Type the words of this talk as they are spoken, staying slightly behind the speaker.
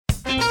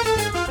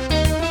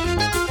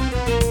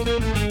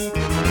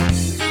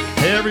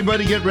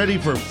everybody, get ready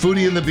for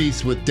Foodie and the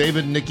Beast with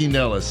David and Nikki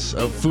Nellis.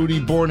 A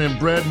foodie born and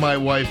bred, my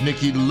wife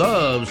Nikki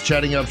loves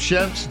chatting up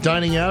chefs,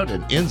 dining out,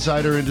 and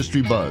insider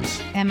industry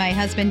buzz. And my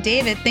husband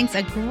David thinks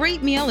a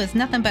great meal is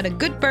nothing but a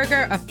good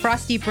burger, a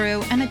frosty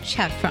brew, and a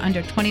check for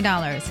under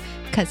 $20.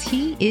 Because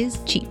he is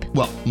cheap.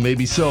 Well,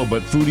 maybe so,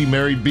 but foodie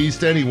married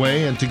beast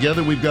anyway, and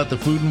together we've got the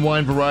food and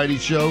wine variety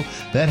show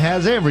that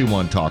has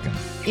everyone talking.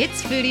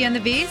 It's Foodie and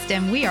the Beast,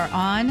 and we are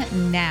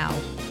on now.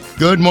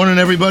 Good morning,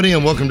 everybody,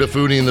 and welcome to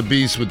Foodie and the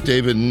Beast with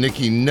David and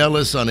Nikki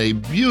Nellis on a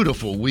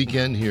beautiful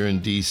weekend here in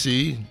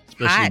D.C.,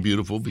 especially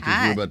beautiful because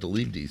we're about to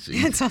leave D.C.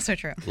 It's also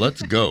true.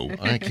 Let's go.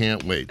 I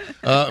can't wait.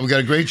 We've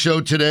got a great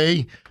show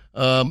today.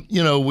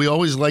 We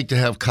always like to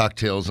have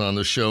cocktails on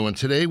the show, and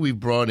today we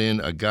brought in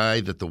a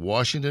guy that the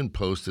Washington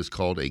Post has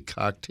called a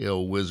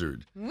cocktail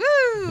wizard. Woo!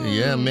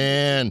 Yeah,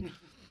 man.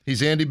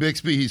 He's Andy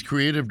Bixby. He's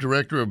creative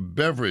director of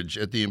beverage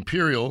at the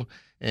Imperial,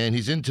 and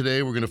he's in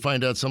today. We're going to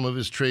find out some of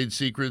his trade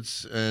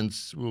secrets, and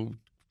we'll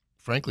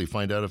frankly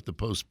find out if the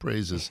Post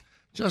praise is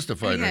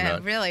justified or not. Yeah,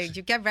 really.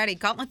 You get ready.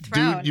 Gauntlet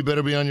thrown. Dude, you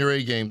better be on your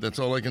A game. That's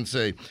all I can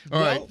say. All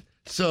right.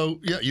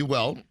 So,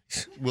 we'll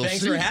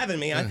Thanks see. for having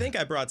me. I think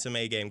I brought some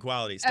A-game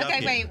quality stuff Okay,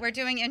 here. wait. We're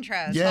doing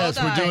intros. Yes,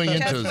 Hold we're doing on.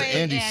 Just intros. wait,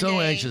 Andy's so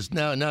Andy. anxious.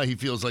 Now he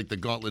feels like the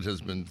gauntlet has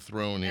been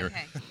thrown here.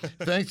 Okay.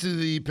 Thanks to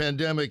the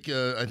pandemic,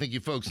 I think you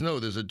folks know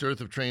there's a dearth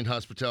of trained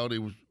hospitality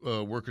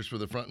workers for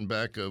the front and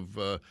back of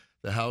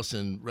the house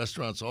and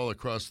restaurants all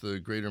across the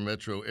greater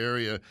metro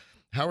area.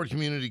 Howard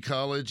Community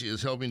College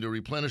is helping to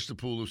replenish the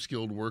pool of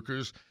skilled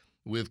workers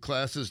with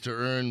classes to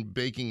earn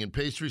baking and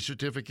pastry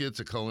certificates,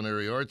 a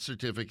culinary arts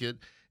certificate.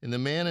 And the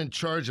man in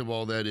charge of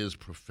all that is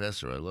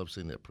Professor, I love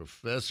saying that,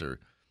 Professor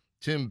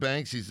Tim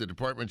Banks. He's the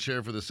department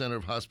chair for the Center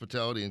of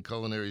Hospitality and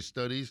Culinary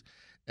Studies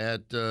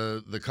at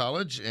the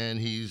college, and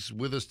he's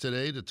with us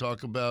today to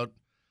talk about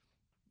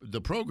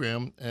the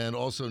program. And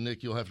also,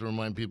 Nick, you'll have to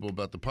remind people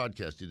about the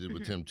podcast you did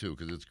with Tim, too,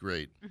 because it's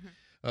great.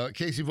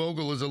 Casey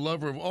Vogel is a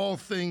lover of all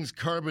things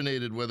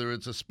carbonated, whether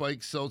it's a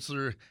spiked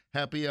seltzer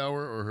happy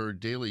hour or her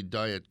daily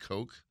diet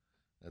Coke.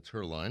 That's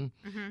her line.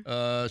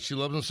 She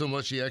loves them so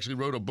much she actually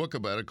wrote a book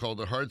about it called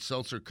The Hard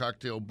Seltzer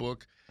Cocktail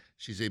Book.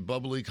 She's a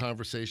bubbly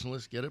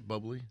conversationalist. Get it?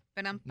 Bubbly?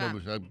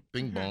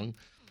 Bing bong.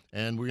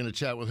 And we're going to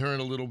chat with her in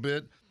a little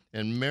bit.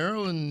 And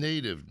Maryland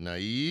native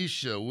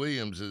Naisha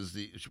Williams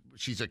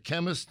she's a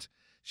chemist.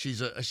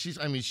 She's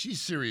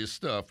serious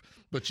stuff,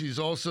 but she's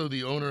also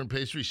the owner and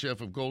pastry chef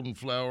of Golden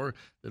Flower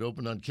that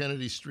opened on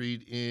Kennedy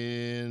Street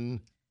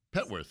in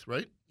Petworth,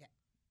 right?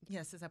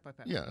 Yes, it's up by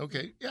Petworth. Yeah,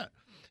 okay, yeah.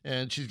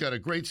 And she's got a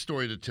great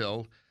story to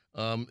tell.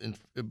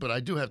 But I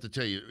do have to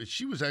tell you,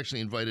 she was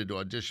actually invited to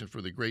audition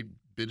for the Great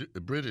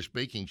British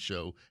Baking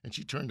Show, and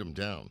she turned them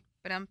down.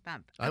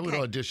 I would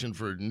audition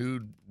for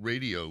nude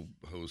radio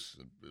hosts.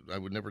 I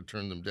would never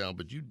turn them down,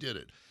 but you did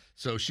it.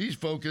 So she's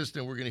focused,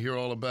 and we're going to hear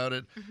all about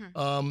it.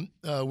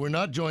 We're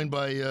not joined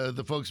by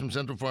the folks from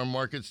Central Farm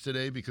Markets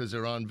today because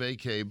they're on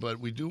vacay,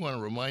 but we do want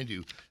to remind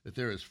you that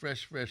there is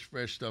fresh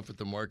stuff at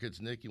the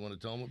markets. Nick, you want to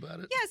tell them about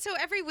it? Yeah, so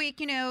every week,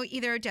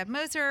 either Deb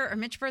Moser or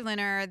Mitch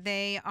Berliner,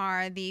 they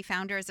are the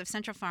founders of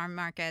Central Farm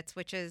Markets,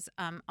 which is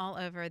all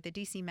over the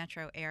D.C.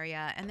 metro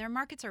area, and their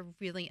markets are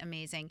really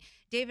amazing.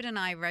 David and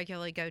I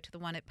regularly go to the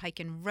one at Pike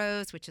and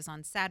Rose, which is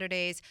on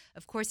Saturdays.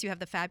 Of course, you have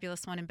the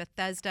fabulous one in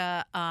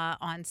Bethesda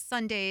on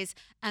Sundays,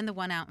 and the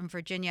one out in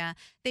Virginia.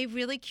 They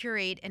really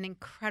curate an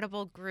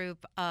incredible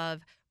group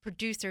of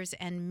producers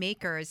and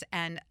makers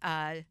and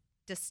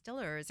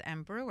distillers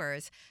and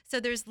brewers. So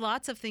there's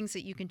lots of things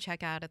that you can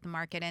check out at the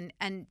market.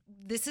 And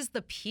this is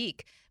the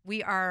peak.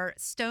 We are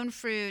stone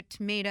fruit,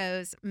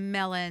 tomatoes,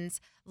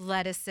 melons,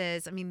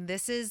 lettuces. I mean,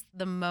 this is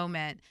the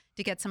moment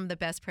to get some of the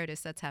best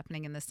produce that's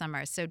happening in the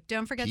summer. So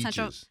don't forget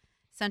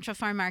Central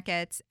Farm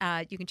Markets.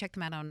 You can check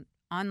them out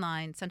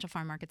online,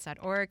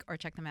 centralfarmmarkets.org, or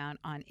check them out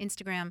on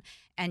Instagram,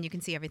 and you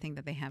can see everything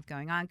that they have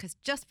going on. Because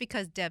just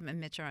because Deb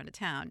and Mitch are out of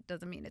town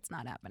doesn't mean it's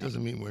not happening.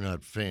 Doesn't mean we're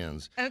not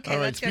fans. Okay, all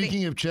right, let's go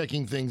speaking of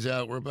checking things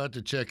out, we're about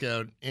to check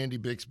out Andy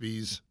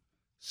Bixby's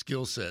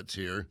skill sets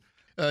here.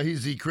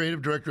 He's the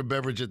creative director of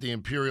beverage at the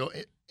Imperial.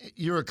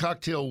 You're a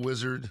cocktail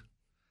wizard.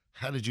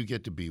 How did you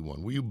get to be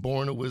one? Were you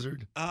born a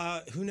wizard?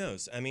 Who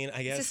knows? I mean,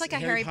 I guess. Is this like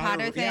a Harry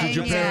Potter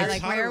thing? Yeah,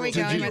 like where are we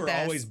going with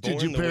this?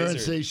 Did your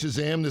parents say,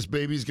 Shazam, this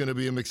baby's going to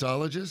be a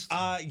mixologist?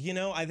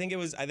 I think it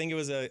was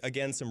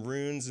again some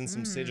runes and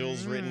some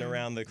sigils written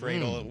around the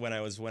cradle when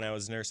I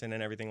was nursing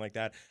and everything like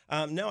that.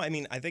 No, I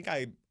mean, I think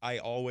I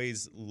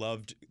always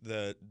loved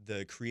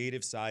the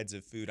creative sides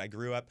of food. I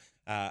grew up.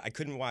 I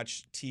couldn't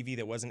watch TV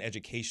that wasn't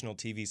educational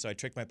TV, so I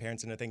tricked my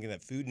parents into thinking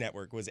that Food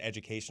Network was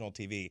educational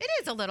TV. It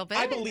is a little bit.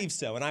 I believe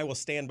so, and I will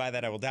stand by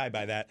that. I will die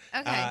by that.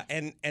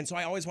 Okay. And so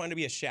I always wanted to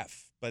be a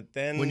chef. But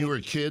then, when you were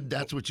a kid,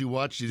 that's what you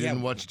watched. You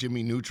didn't watch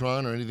Jimmy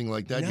Neutron or anything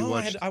like that. No,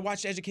 I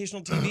watched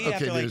educational TV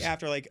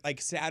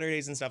after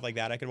Saturdays and stuff like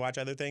that. I could watch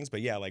other things,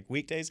 but yeah, like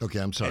weekdays. Okay,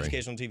 I'm sorry.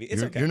 Educational TV.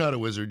 It's okay. You're not a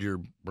wizard. You're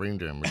brain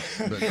damaged.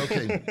 But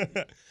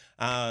okay.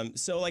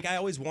 So I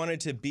always wanted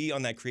to be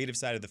on that creative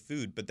side of the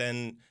food, but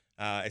then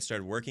I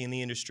started working in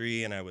the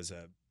industry, and I was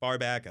a bar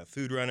back, a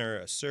food runner,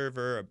 a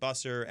server, a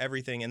busser,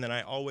 everything. And then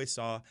I always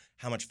saw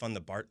how much fun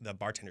the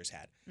bartenders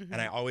had. Mm-hmm.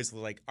 And I always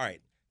was like, all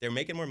right, they're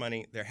making more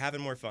money, they're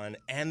having more fun,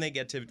 and they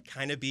get to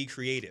kind of be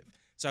creative.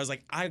 So I was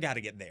like, I've got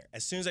to get there.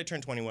 As soon as I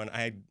turned 21,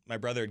 my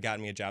brother had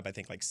gotten me a job, I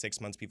think like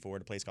 6 months before,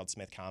 at a place called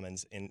Smith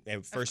Commons,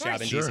 first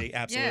job in Sure. DC.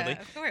 Absolutely.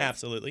 Yeah, of course.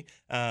 Absolutely.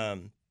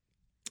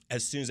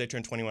 As soon as I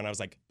turned 21, I was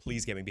like,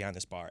 please get me behind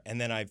this bar. And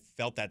then I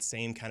felt that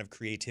same kind of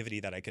creativity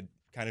that I could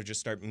kind of just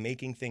start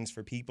making things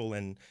for people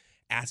and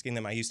asking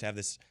them. I used to have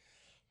this,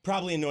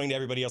 probably annoying to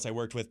everybody else I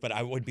worked with, but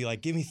I would be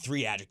like, give me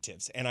 3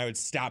 adjectives. And I would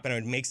stop and I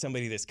would make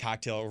somebody this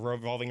cocktail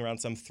revolving around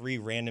some 3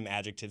 random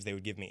adjectives they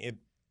would give me.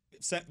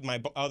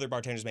 My other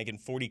bartender's making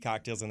 40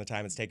 cocktails in the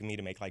time it's taken me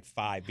to make like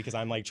 5, because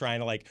I'm like trying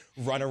to like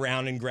run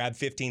around and grab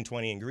 15,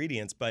 20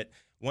 ingredients. But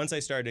once I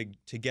started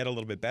to get a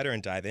little bit better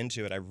and dive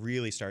into it, I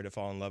really started to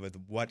fall in love with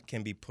what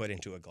can be put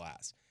into a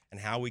glass and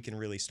how we can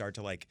really start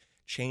to like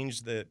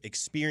change the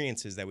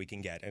experiences that we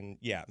can get. And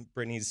yeah,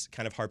 Brittany's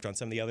kind of harped on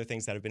some of the other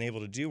things that I've been able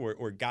to do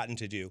or gotten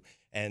to do.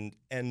 And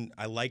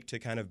I like to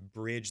kind of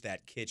bridge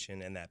that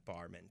kitchen and that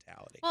bar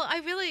mentality. Well, I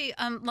really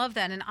love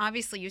that. And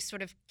obviously you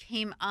sort of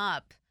came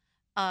up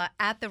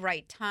at the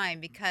right time,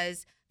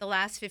 because the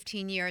last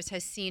 15 years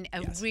has seen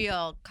a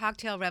real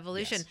cocktail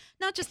revolution,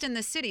 not just in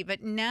the city,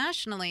 but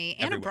nationally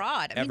and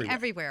abroad. I mean,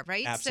 everywhere,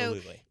 right?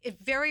 Absolutely. So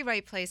very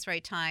right place,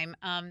 right time.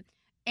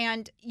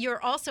 And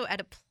you're also at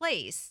a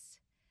place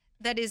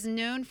that is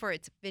known for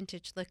its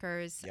vintage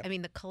liquors. Yep. I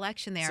mean, the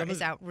collection there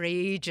is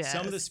outrageous.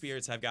 Some of the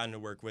spirits I've gotten to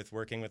work with,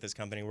 working with this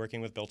company,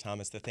 working with Bill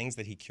Thomas, the things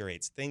that he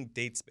curates, dating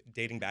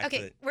back to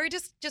the... We're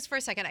just for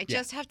a second. I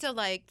just have to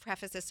like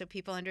preface this so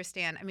people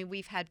understand. I mean,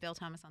 we've had Bill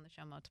Thomas on the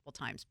show multiple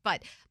times,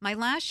 but my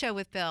last show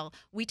with Bill,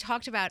 we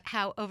talked about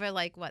how over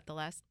like the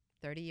last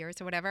 30 years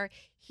or whatever,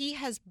 he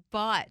has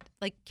bought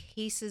like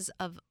cases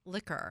of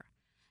liquor.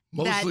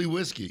 Mostly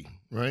whiskey,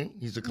 right?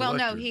 He's a collector.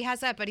 Well, no, he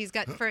has that, but he's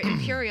got, for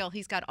Imperial,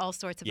 he's got all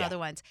sorts of other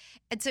ones.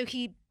 And so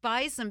he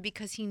buys them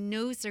because he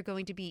knows they're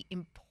going to be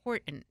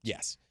important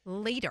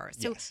later.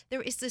 So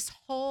there is this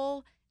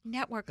whole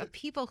network of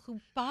people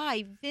who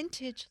buy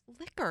vintage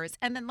liquors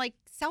and then like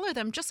sell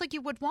them just like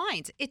you would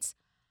wines. It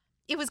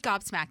was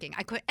gobsmacking.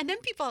 And then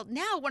people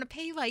now want to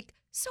pay like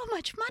so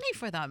much money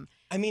for them.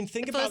 I mean,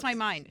 it blows my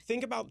mind.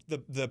 Think about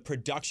the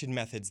production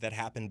methods that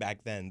happened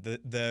back then,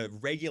 the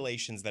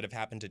regulations that have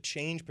happened to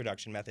change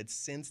production methods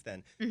since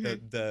then,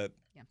 the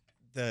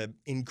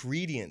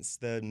ingredients,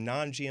 the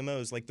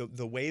non-GMOs, like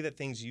the way that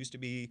things used to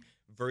be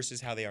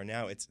versus how they are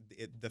now.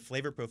 The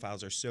flavor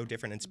profiles are so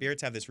different, and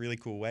spirits have this really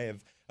cool way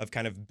of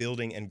kind of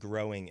building and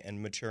growing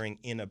and maturing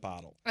in a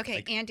bottle. Okay,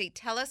 like, Andy,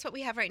 tell us what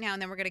we have right now,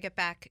 and then we're going to get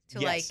back to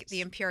like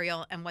the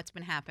Imperial and what's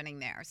been happening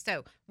there.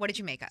 So what did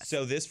you make us?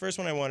 So this first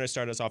one, I want to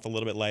start us off a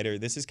little bit lighter.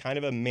 This is kind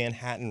of a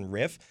Manhattan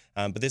riff,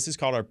 but this is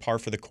called our par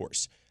for the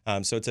course.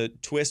 So it's a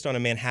twist on a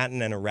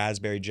Manhattan and a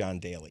raspberry John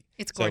Daly.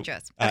 It's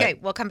gorgeous. Okay,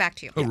 we'll come back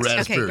to you. A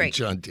raspberry great.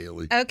 John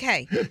Daly.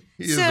 Okay.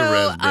 He is a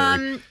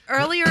raspberry.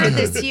 Earlier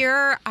this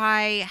year,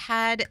 I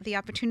had the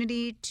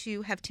opportunity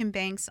to have Tim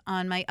Banks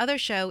on my other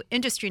show,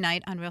 Industry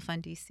Night, on Real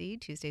Fun DC,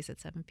 Tuesdays at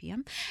 7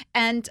 p.m.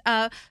 And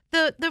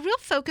the real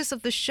focus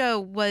of the show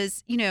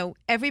was,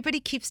 everybody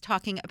keeps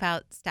talking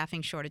about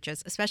staffing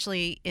shortages,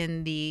 especially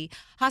in the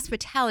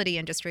hospitality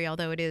industry,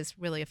 although it is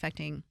really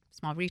affecting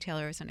small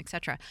retailers and et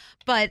cetera.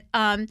 But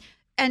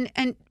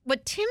and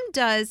what Tim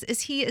does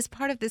is he is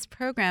part of this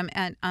program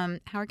at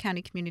Howard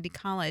County Community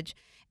College.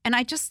 And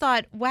I just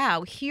thought,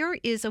 wow, here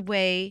is a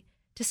way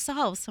to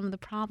solve some of the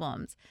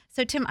problems.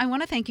 So, Tim, I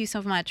want to thank you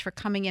so much for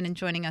coming in and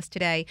joining us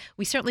today.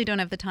 We certainly don't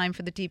have the time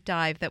for the deep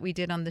dive that we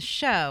did on the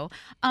show,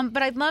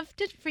 but I'd love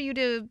for you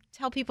to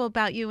tell people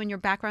about you and your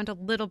background a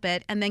little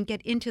bit and then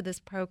get into this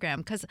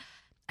program, because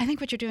I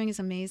think what you're doing is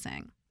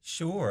amazing.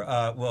 Sure.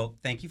 Well,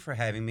 thank you for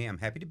having me. I'm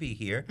happy to be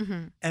here.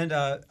 Mm-hmm.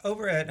 And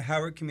over at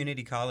Howard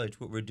Community College,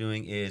 what we're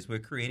doing is we're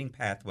creating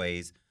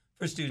pathways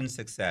for student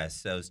success.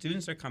 So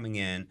students are coming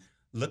in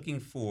looking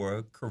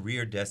for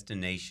career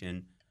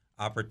destination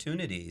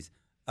opportunities.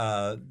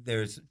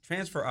 There's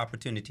transfer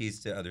opportunities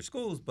to other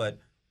schools, but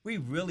we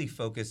really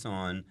focus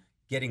on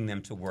getting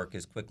them to work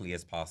as quickly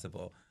as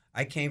possible.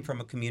 I came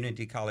from a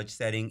community college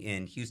setting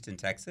in Houston,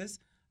 Texas.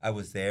 I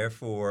was there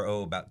for,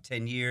 about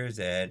 10 years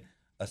at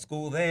a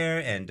school there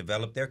and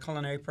developed their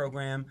culinary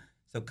program.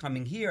 So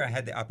coming here, I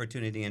had the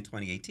opportunity in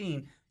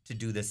 2018 to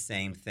do the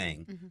same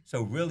thing. Mm-hmm.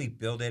 So really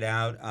build it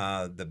out.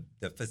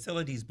 The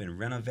facility's been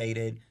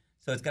renovated.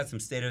 So it's got some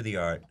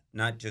state-of-the-art,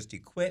 not just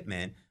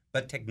equipment,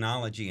 but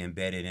technology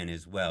embedded in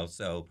as well.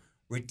 So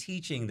we're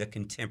teaching the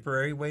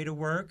contemporary way to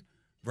work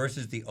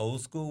versus the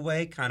old school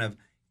way. Kind of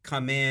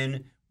come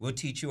in, we'll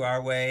teach you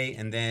our way,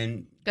 and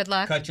then good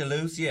luck. Cut you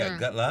loose. Yeah,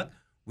 good luck.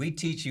 We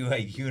teach you a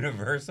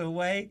universal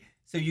way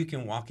so you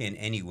can walk in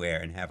anywhere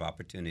and have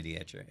opportunity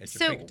at your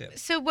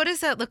fingertips. So what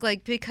does that look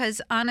like?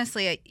 Because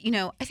honestly,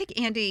 I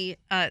think Andy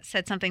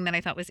said something that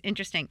I thought was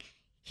interesting.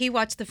 He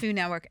watched the Food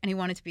Network and he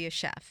wanted to be a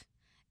chef.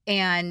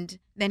 And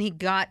then he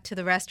got to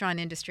the restaurant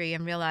industry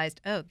and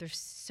realized, there's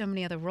so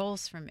many other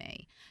roles for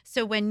me.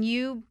 So when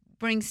you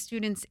bring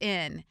students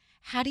in,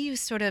 how do you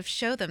sort of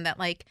show them that,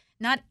 like,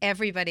 not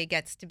everybody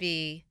gets to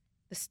be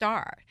the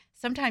star?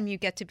 Sometimes you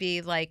get to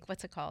be like,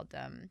 what's it called?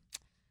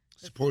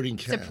 Supporting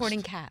cast.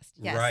 Supporting cast.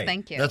 Yes, Right.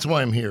 thank you. That's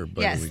why I'm here.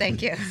 By yes, the way.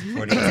 thank you.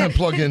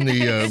 Plug in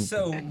the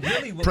So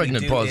really what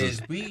pregnant we do pauses.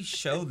 is we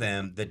show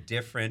them the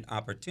different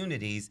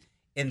opportunities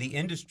in the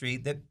industry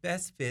that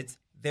best fits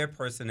their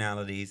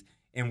personalities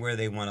and where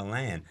they want to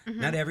land.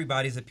 Not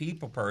everybody's a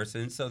people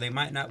person, so they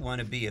might not want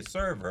to be a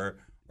server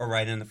or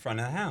right in the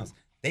front of the house.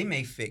 They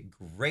may fit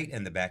great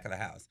in the back of the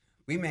house.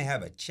 We may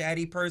have a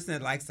chatty person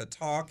that likes to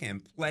talk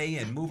and play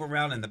and move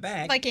around in the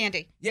back. Like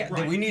Andy. Yeah,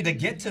 then we need to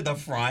get to the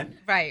front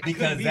Right.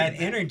 because that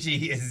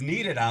energy is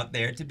needed out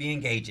there to be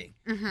engaging.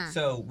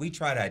 So we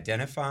try to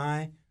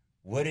identify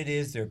what it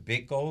is their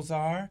big goals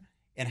are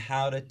and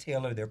how to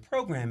tailor their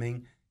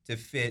programming to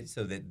fit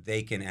so that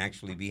they can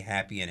actually be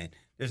happy in it.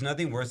 There's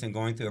nothing worse than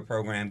going through a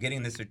program,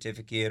 getting the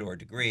certificate or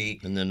degree,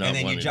 And then not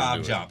you wanting to job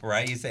do it. jump,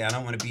 right? You say, I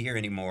don't want to be here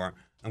anymore.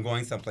 I'm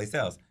going someplace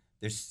else.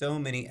 There's so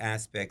many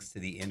aspects to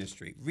the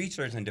industry.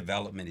 Research and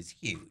development is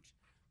huge,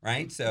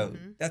 right? So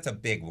that's a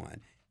big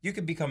one. You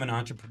could become an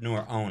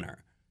entrepreneur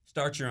owner,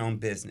 start your own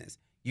business.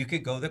 You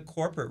could go the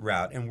corporate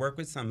route and work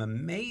with some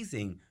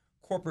amazing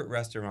corporate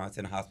restaurants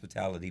and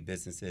hospitality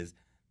businesses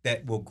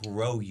that will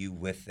grow you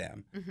with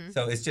them.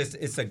 So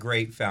it's a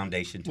great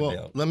foundation to Well,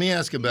 build. let me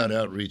ask about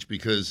outreach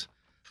because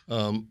I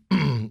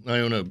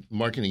own a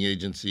marketing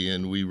agency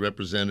and we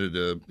represented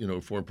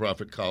a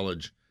for-profit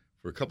college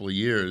for a couple of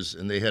years,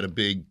 and they had a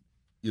big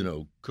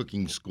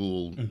cooking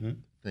school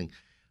thing,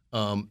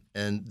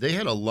 and they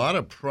had a lot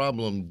of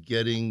problem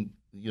getting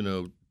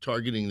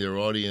targeting their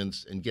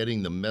audience and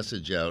getting the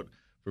message out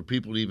for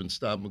people to even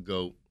stop and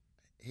go,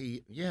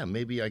 hey, yeah,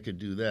 maybe I could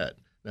do that.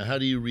 Now, how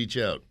do you reach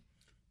out?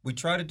 We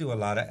try to do a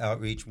lot of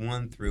outreach,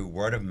 one through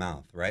word of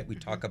mouth, right? We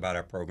talk about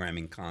our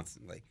programming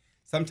constantly.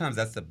 Sometimes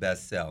that's the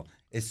best sell,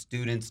 is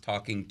students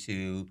talking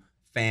to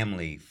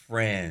family,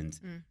 friends,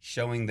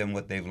 showing them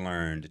what they've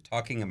learned,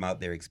 talking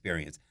about their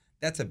experience.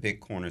 That's a big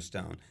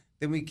cornerstone.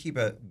 Then we keep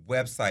a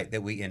website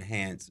that we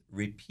enhance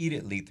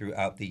repeatedly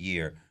throughout the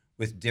year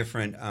with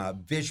different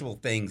visual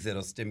things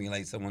that'll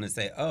stimulate someone to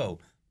say, oh,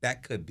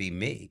 that could be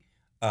me.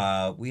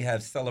 We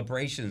have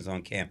celebrations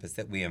on campus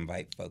that we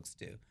invite folks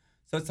to.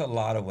 So it's a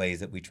lot of ways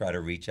that we try to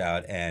reach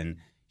out and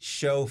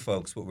show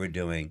folks what we're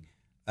doing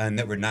and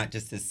that we're not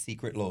just this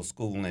secret little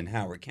school in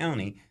Howard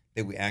County,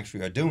 that we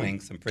actually are doing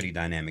some pretty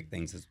dynamic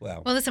things as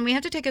well. Well, listen, we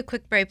have to take a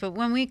quick break, but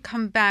when we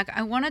come back,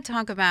 I want to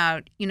talk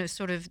about,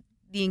 sort of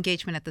the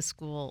engagement at the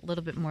school, a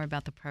little bit more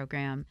about the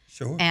program.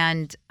 Sure.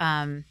 And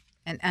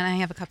I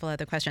have a couple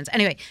other questions.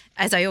 Anyway,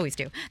 as I always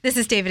do, this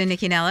is David and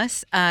Nikki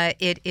Nellis.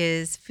 It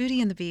is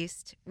Foodie and the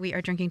Beast. We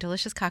are drinking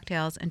delicious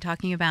cocktails and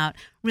talking about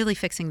really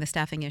fixing the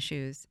staffing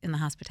issues in the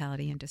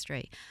hospitality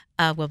industry.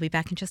 We'll be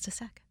back in just a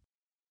sec.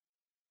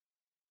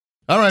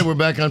 All right, we're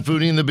back on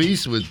Foodie and the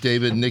Beast with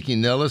David and Nikki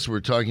Nellis. We're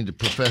talking to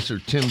Professor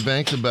Tim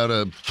Banks about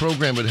a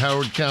program at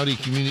Howard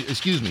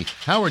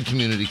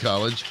Community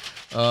College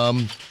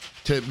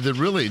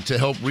to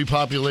help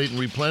repopulate and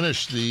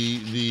replenish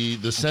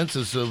the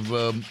census of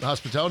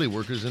hospitality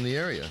workers in the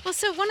area. Well,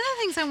 so one of the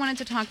things I wanted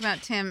to talk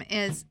about, Tim,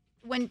 is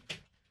when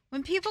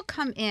people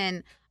come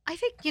in, I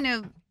think,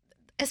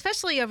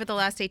 especially over the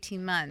last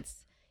 18 months,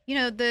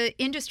 the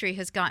industry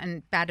has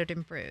gotten battered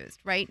and bruised,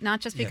 right?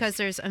 Not just because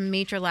there's a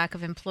major lack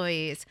of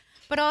employees,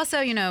 but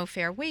also,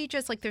 fair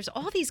wages. Like, there's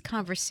all these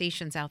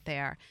conversations out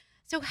there.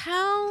 So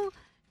how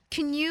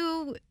can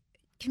you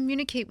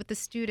communicate with the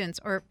students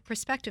or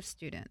prospective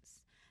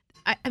students?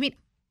 I mean,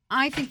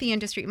 I think the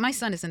industry, my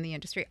son is in the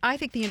industry. I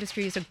think the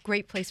industry is a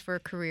great place for a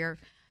career.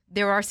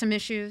 There are some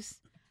issues,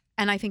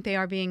 and I think they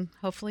are being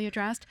hopefully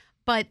addressed.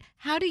 But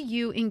how do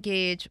you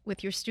engage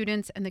with your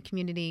students and the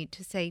community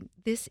to say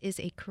this is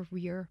a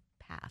career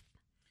path?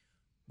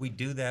 We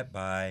do that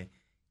by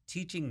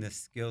teaching the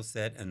skill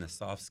set and the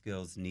soft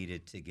skills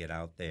needed to get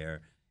out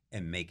there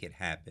and make it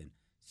happen.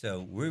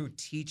 So we're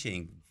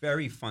teaching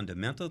very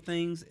fundamental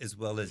things as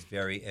well as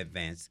very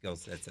advanced skill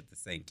sets at the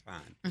same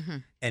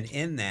time. And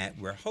in that,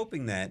 we're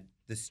hoping that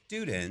the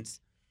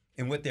students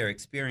and what they're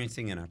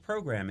experiencing in our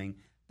programming,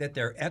 that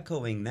they're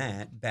echoing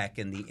that back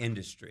in the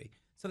industry.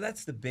 So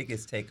that's the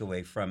biggest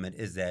takeaway from it,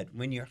 is that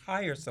when you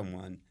hire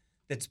someone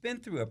that's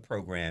been through a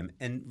program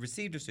and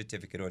received a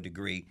certificate or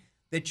degree,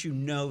 that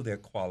they're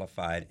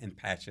qualified and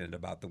passionate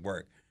about the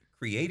work.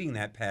 Creating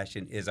that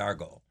passion is our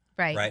goal.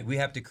 Right. We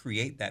have to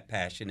create that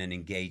passion and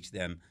engage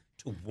them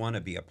to want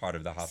to be a part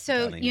of the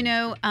hospitality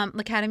industry.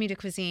 L'Académie de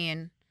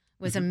Cuisine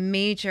was a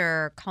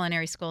major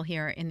culinary school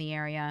here in the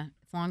area.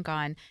 It's long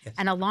gone. Yes.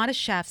 And a lot of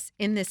chefs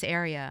in this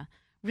area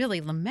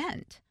really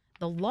lament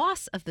the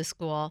loss of the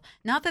school.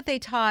 Not that they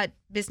taught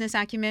business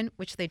acumen,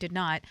 which they did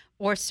not,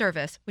 or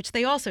service, which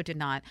they also did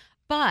not,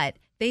 but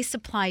they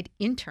supplied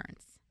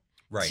interns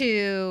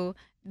to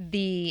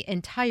the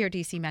entire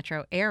DC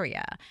metro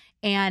area.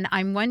 And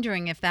I'm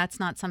wondering if that's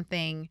not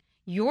something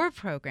your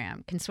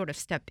program can sort of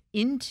step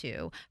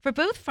into for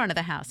both front of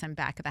the house and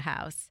back of the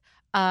house,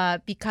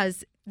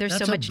 because there's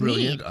That's so much a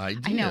brilliant need.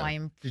 idea. I know, I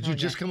am. Did you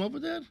just brilliant. come up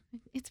with that?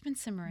 It's been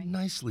simmering.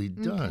 Nicely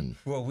done.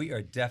 Well, we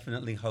are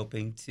definitely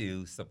hoping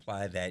to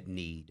supply that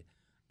need.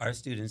 Our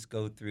students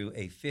go through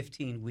a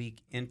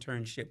 15-week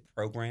internship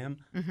program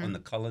on the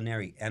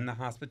culinary and the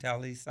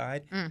hospitality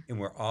side, and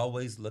we're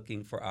always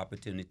looking for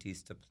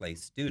opportunities to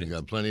place You students.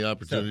 got plenty of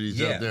opportunities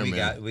So, out there, we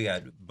man. we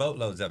got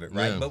boatloads of it,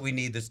 right? Yeah. But we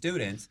need the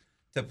students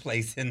to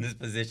place in these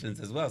positions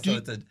as well. So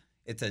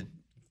it's a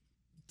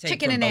take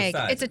Chicken from and both egg.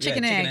 sides. It's a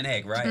chicken and chicken egg. and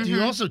egg, right? Do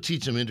you also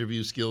teach them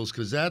interview skills?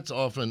 Because that's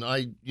often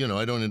I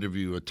don't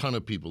interview a ton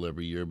of people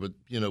every year, but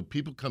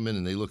people come in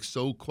and they look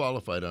so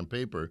qualified on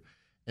paper,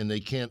 and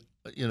they can't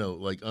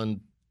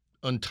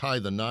untie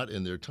the knot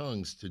in their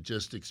tongues to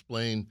just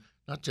explain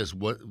not just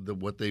what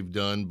they've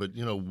done, but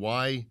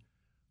why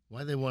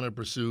they want to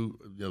pursue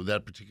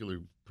that particular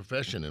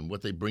profession and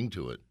what they bring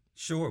to it.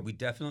 Sure, we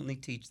definitely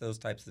teach those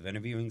types of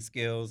interviewing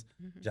skills,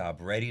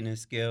 job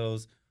readiness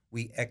skills.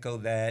 We echo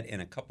that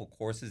in a couple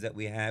courses that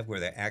we have where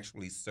they're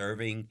actually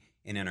serving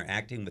and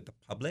interacting with the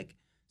public.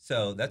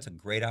 So that's a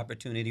great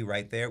opportunity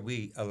right there.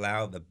 We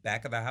allow the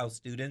back of the house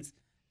students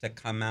to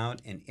come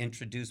out and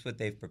introduce what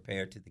they've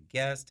prepared to the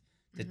guest,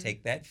 to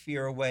take that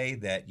fear away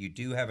that you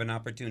do have an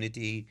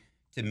opportunity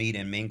to meet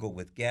and mingle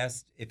with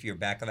guests if you're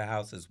back of the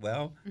house as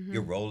well.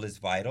 Your role is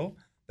vital.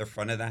 The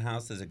front of the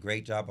house does a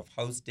great job of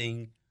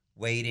hosting,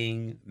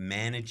 waiting,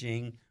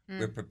 managing.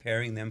 We're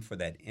preparing them for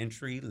that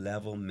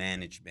entry-level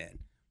management.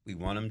 We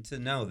want them to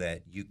know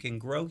that you can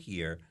grow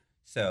here.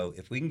 So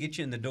if we can get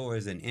you in the door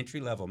as an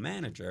entry-level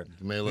manager,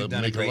 You may we've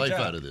done make a great life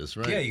job. out of this,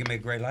 right? Yeah, you can make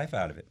a great life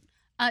out of it.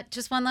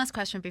 Just one last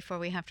question before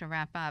we have to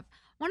wrap up.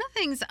 One of the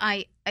things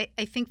I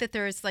think that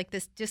there is like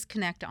this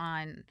disconnect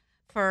all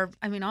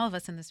of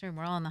us in this room,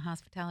 we're all in the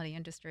hospitality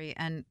industry,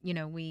 and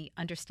we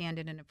understand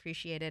it and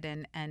appreciate it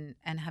and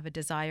have a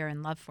desire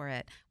and love for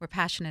it. We're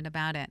passionate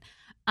about it.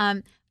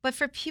 But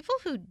for people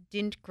who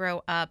didn't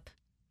grow up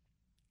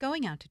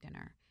going out to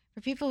dinner,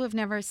 for people who have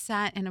never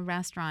sat in a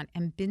restaurant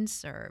and been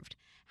served,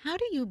 how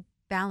do you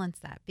balance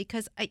that?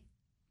 Because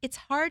it's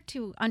hard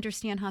to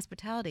understand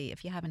hospitality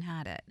if you haven't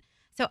had it.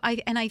 So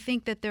I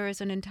think that there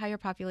is an entire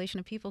population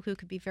of people who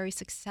could be very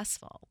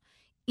successful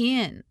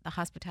in the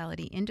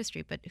hospitality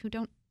industry, but who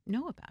don't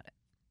know about it.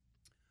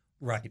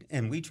 Right.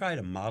 And we try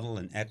to model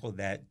and echo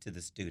that to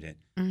the student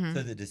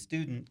so that the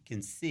student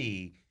can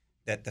see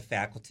that the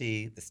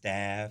faculty, the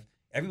staff,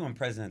 everyone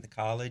present at the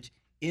college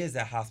is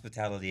a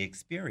hospitality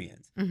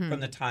experience. From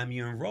the time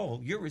you enroll,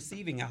 you're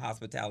receiving a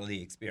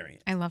hospitality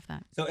experience. I love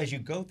that. So as you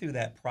go through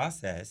that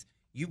process,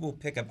 you will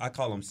pick up, I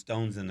call them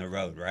stones in the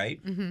road,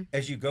 right?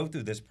 As you go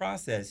through this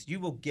process, you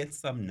will get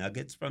some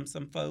nuggets from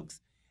some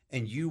folks,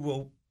 and you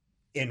will,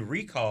 in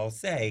recall,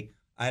 say,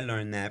 I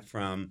learned that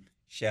from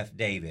Chef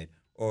David,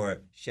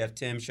 or Chef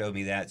Tim showed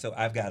me that, so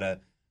I've got to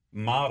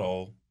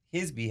model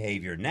his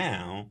behavior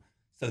now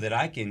so that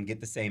I can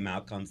get the same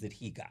outcomes that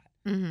he got.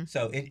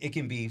 So it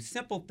can be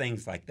simple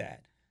things like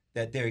that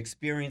they're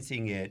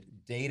experiencing it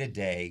day to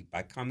day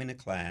by coming to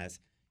class,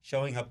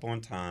 showing up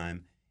on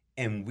time,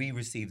 and we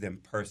receive them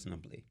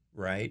personally,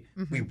 right?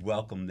 We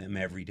welcome them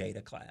every day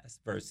to class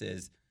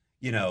versus,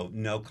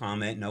 no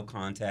comment, no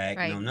contact,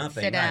 Right. no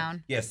nothing. Sit right?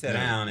 down. Yeah, sit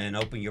down and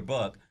open your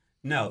book.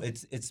 No,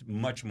 it's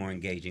much more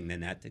engaging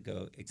than that to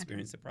go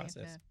experience the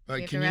process. All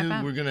right,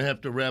 we're going to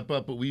have to wrap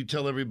up, but will you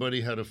tell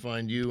everybody how to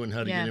find you and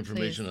how to get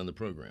information on the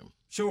program?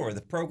 Sure.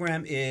 The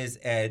program is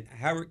at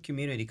Howard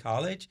Community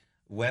College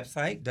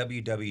website,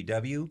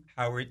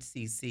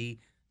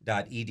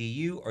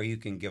 www.howardcc.edu, or you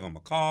can give them a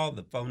call.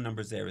 The phone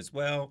number's there as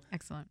well.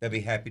 Excellent. They'll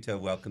be happy to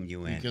welcome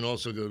you in. You can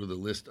also go to the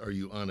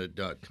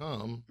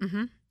listareyounit.com.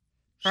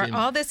 For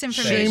all this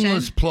information.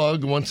 Shameless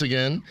plug once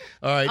again.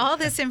 All right. All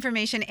this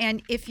information.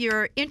 And if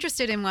you're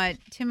interested in what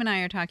Tim and I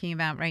are talking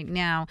about right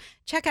now,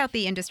 check out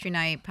the Industry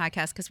Night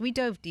podcast because we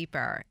dove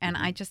deeper. And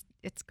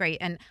it's great.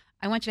 And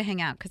I want you to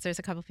hang out because there's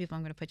a couple of people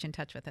I'm going to put you in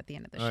touch with at the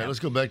end of the show. All right, let's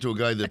go back to a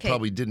guy that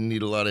probably didn't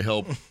need a lot of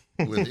help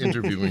with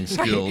interviewing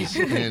skills.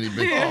 Andy,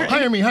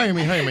 hire me.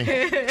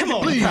 Come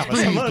on, please,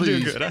 I'm gonna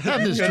do please. good. Have this I'm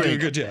gonna do a straight.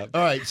 good job.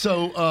 All right,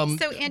 so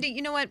So, Andy,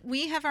 you know what?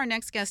 We have our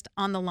next guest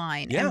on the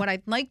line. Yeah. And what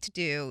I'd like to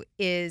do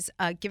is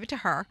give it to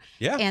her.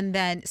 Yeah. And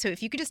then, so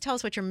if you could just tell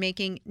us what you're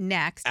making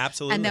next.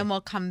 Absolutely. And then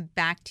we'll come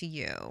back to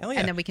you. Hell yeah.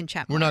 And then we can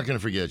chat we're more. not going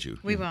to forget you.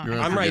 We won't. You're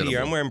I'm right here.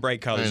 unforgettable. I'm wearing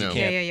bright colors. I You know.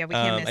 can't. Yeah. We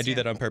can't miss I do you.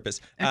 that on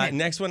purpose. Okay.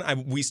 Next one,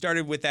 we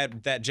started with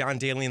that John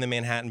Daly in the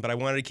Manhattan, but I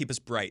wanted to keep us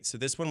bright. So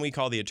this one we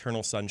call the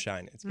Eternal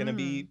Sunshine. It's going to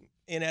be,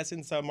 in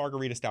essence, a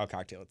margarita style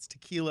cocktail. It's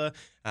tequila.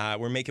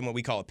 We're making what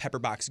we call a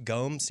pepperbox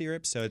gum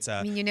syrup. So it's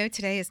I mean,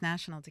 today is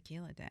National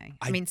Tequila Day.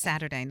 I mean,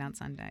 Saturday, not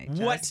Sunday.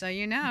 What? Just so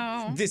you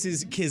know. This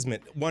is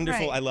kismet.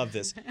 Wonderful. Right. I love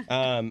this.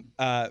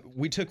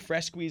 We took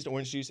fresh squeezed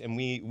orange juice and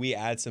we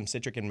add some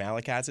citric and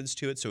malic acids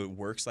to it so it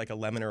works like a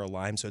lemon or a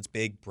lime. So it's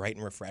big, bright,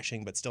 and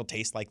refreshing, but still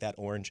tastes like that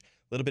orange.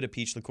 little bit of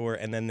peach liqueur,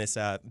 and then this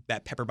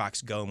that pepper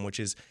box gome, which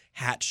is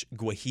hatch,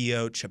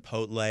 guajillo,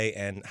 chipotle,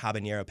 and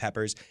habanero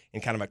peppers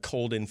in kind of a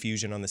cold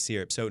infusion on the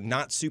syrup. So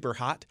not super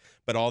hot,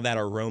 but all that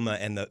aroma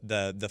and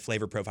the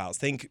flavor profiles.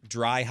 Think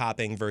dry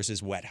hopping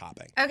versus wet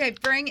hopping. Okay,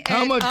 bring it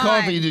How much on.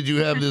 coffee did you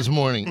have this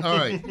morning? All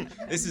right.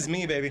 This is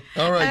me, baby.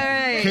 All right.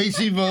 All right.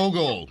 Casey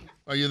Vogel.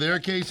 Are you there,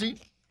 Casey?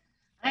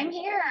 I'm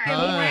here. Good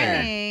Hi.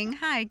 morning.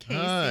 Hi, Casey.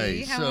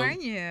 Hi. How So are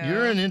you?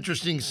 You're an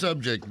interesting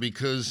subject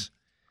because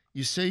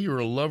you say you're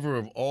a lover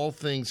of all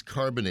things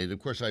carbonated. Of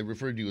course, I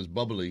referred to you as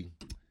bubbly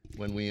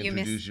when we You missed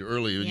introduced you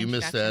earlier. the You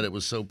missed that. introduction. It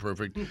was so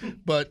perfect.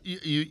 But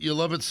you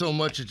love it so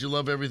much that you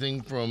love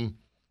everything from,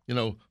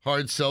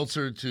 hard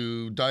seltzer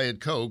to Diet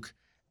Coke.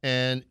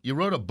 And you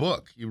wrote a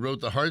book. You wrote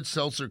the Hard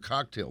Seltzer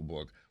Cocktail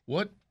book.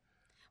 Well,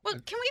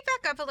 can we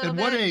back up a little At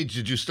bit? what age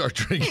did you start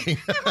drinking?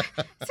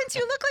 Since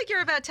you look like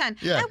you're about 10,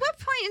 Yeah. at what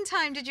point in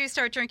time did you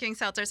start drinking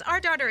seltzers? Our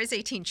daughter is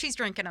 18. She's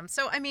drinking them.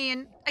 So, I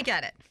mean, I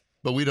get it.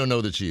 But we don't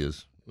know that she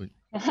is.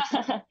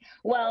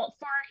 Well,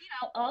 for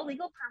all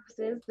legal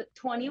purposes,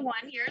 21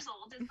 years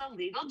old is the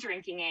legal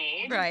drinking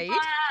age. Right. But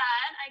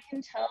I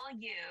can tell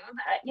you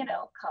that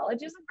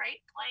college is a great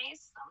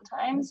place.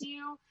 Sometimes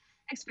you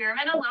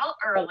experiment a little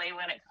early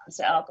when it comes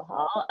to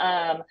alcohol.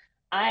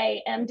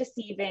 I am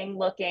deceiving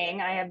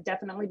looking. I have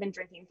definitely been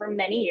drinking for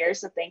many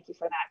years, so thank you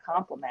for that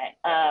compliment.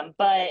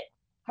 But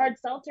hard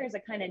seltzer is a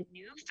kind of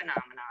new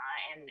phenomena,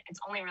 and it's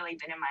only really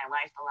been in my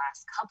life the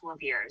last couple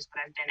of years,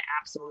 but I've been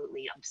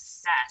absolutely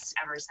obsessed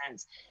ever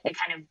since it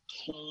kind of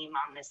came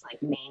on this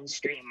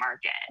mainstream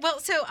market. Well,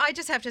 so I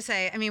just have to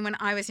say, I mean, when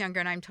I was younger,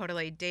 and I'm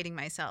totally dating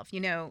myself,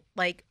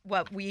 like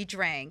what we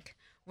drank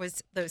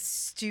was those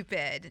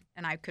stupid,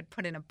 and I could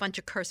put in a bunch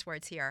of curse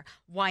words here,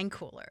 wine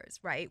coolers,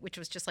 right? Which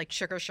was just like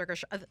sugar.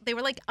 They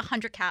were like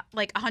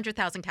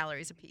 100,000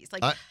 calories a piece.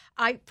 Like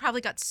I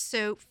probably got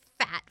so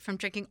fat from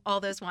drinking all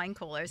those wine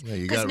coolers Yeah,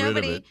 you got rid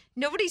of it.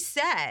 nobody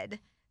said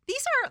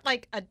these are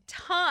like a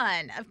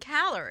ton of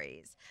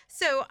calories.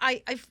 So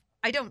I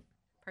don't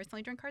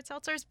personally drink hard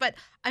seltzers, but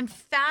I'm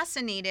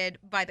fascinated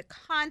by the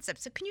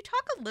concept. So can you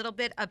talk a little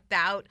bit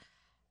about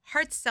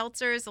hard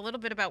seltzers, a little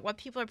bit about what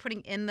people are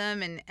putting in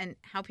them and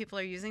how people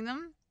are using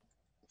them?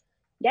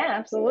 Yeah,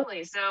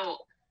 absolutely. So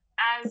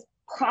as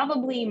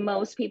probably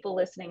most people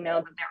listening know,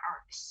 that there are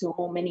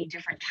so many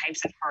different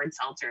types of hard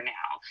seltzer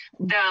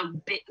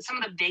now. Some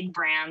of the big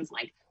brands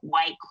like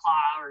White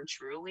Claw or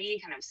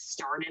Truly kind of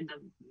started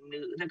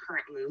the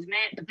current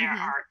movement, but there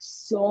are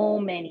so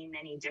many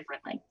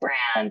different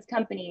brands,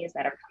 companies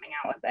that are coming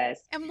out with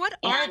this. And what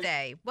are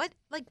they?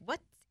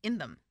 What's in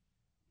them?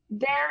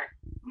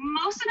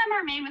 Most of them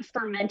are made with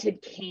fermented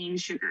cane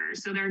sugar.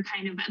 So they're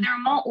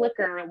malt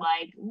liquor,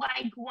 like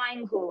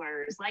wine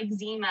coolers, like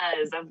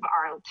Zimas of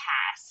our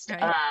past.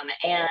 Right.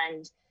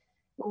 And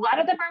a lot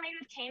of them are made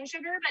with cane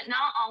sugar, but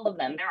not all of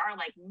them. There are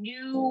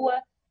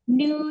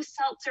new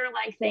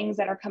seltzer-like things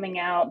that are coming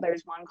out.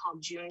 There's one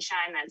called June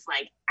Shine that's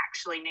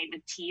actually made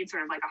with tea. It's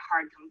sort of like a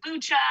hard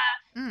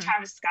kombucha.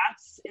 Travis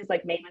Scott's is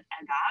made with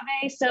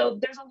agave. So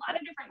there's a lot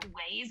of different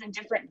ways and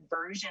different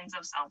versions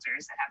of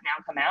seltzers that have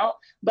now come out,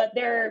 but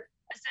they're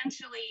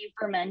essentially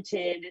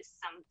fermented,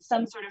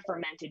 some sort of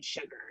fermented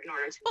sugar in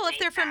order to Well, if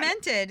they're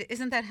fermented,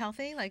 isn't that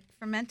healthy?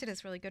 Fermented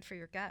is really good for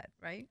your gut,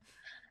 right?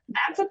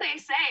 That's what they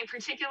say,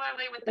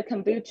 particularly with the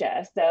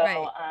kombucha. So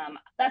Right.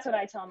 That's what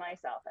I tell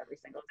myself every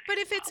single day. But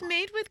if it's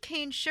made with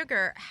cane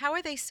sugar, how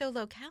are they so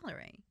low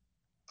calorie?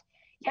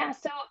 Yeah,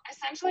 so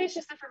essentially it's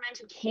just the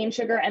fermented cane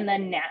sugar and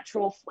then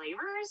natural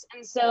flavors.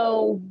 And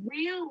so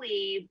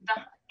really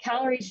the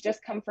calories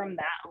just come from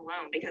that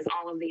alone, because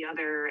all of the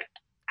other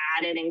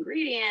added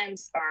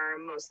ingredients are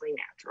mostly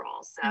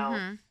natural.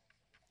 So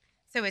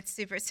So it's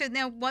super. So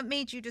now what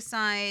made you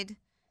decide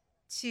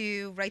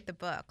to write the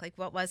book?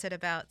 What was it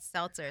about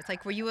seltzers?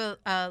 Were you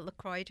a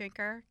LaCroix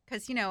drinker?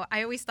 Because,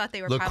 I always thought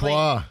they were probably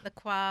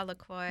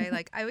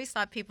LaCroix. I always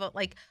thought people,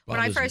 when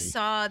I Bothers first me.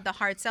 saw the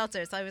hard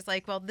seltzers, I was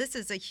like, well, this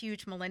is a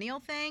huge millennial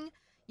thing.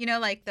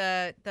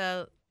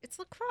 It's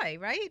LaCroix,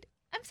 right?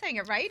 I'm saying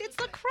it right. It's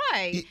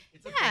LaCroix.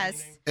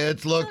 Yes.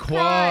 It's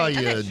LaCroix,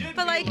 you Okay.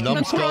 But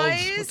numbskulls.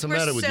 LaCroix What's the were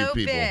matter with you so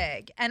people?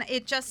 big, and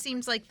it just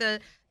seems like the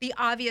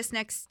obvious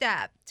next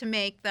step to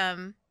make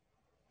them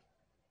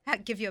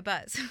give you a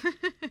buzz.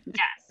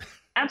 yes,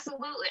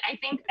 absolutely.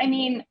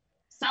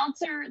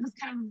 Seltzer, this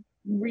kind of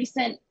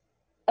recent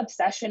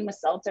obsession with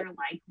seltzer,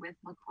 with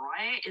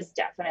LaCroix, is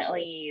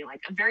definitely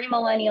a very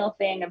millennial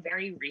thing, a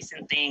very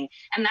recent thing.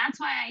 And that's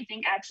why I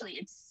think actually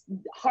it's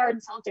hard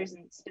seltzers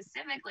and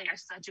specifically are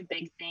such a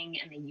big thing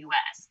in the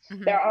US.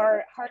 There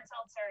are hard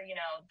seltzer,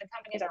 the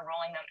companies are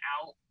rolling them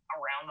out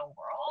around the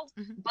world,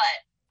 but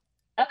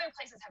other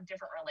places have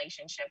different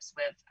relationships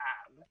with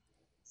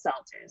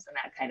seltzers and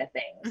that kind of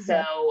thing.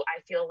 So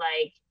I feel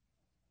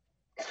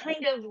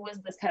kind of was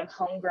this kind of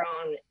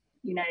homegrown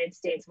United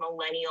States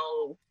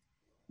millennial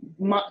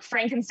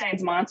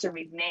Frankenstein's monster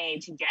we've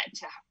made to get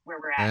to where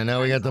we're at. And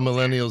now we got the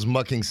millennials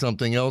mucking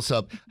something else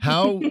up.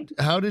 How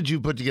did you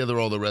put together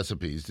all the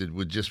recipes?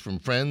 Just from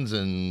friends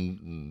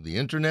and the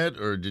internet,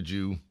 or did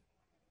you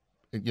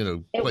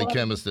play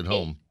chemist at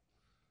home?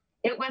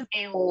 It was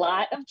a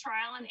lot of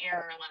trial and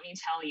error, let me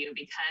tell you,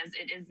 because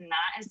it is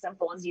not as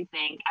simple as you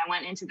think. I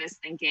went into this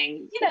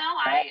thinking,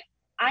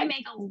 I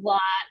make a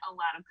lot of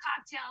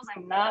cocktails.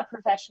 I'm not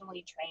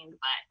professionally trained,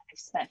 but I've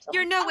spent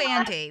You're no lot.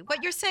 Andy.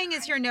 What you're saying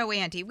is you're no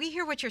Andy. We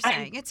hear what you're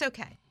saying. It's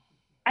okay.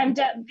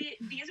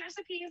 These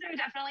recipes are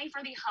definitely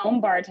for the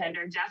home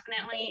bartender.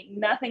 Definitely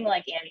nothing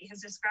like Andy.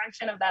 His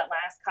description of that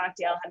last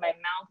cocktail had my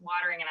mouth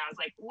watering, and I was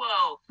like,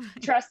 "Whoa!"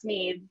 Trust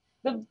me,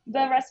 the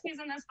recipes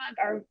in this book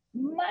are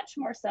much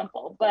more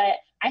simple. But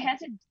I had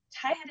to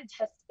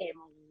test a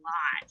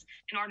lot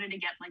in order to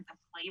get like the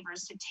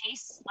flavors to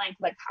taste like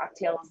the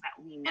cocktails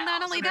that we know. Well,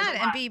 not only that,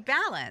 and be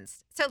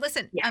balanced. So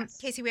listen, Yes.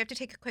 Casey, we have to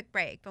take a quick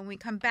break. When we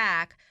come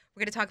back,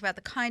 we're going to talk about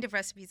the kind of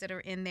recipes that are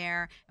in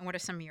there and what are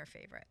some of your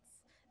favorites.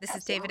 This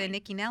is David and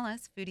Nikki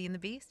Nellis, Foodie and the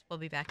Beast. We'll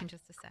be back in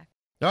just a sec.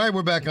 All right,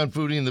 we're back on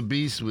Foodie and the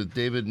Beast with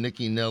David,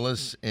 Nikki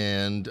Nellis,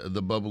 and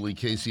the bubbly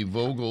Casey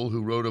Vogel,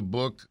 who wrote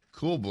a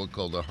cool book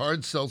called The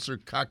Hard Seltzer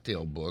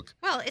Cocktail Book.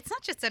 Well, it's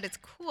not just that it's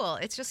cool.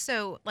 It's just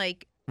so,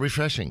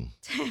 Refreshing.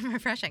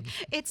 refreshing.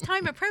 It's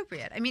time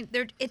appropriate. I mean,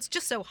 it's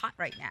just so hot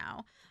right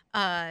now,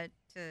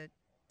 to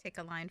take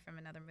a line from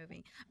another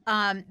movie.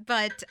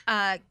 But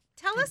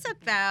tell us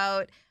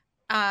about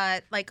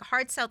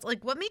hard seltzer.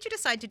 Like, what made you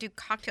decide to do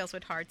cocktails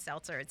with hard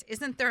seltzers?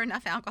 Isn't there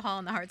enough alcohol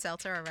in the hard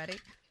seltzer already?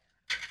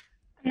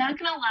 I'm not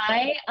gonna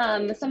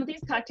lie, some of these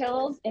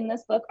cocktails in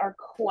this book are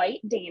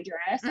quite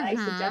dangerous. I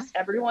suggest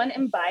everyone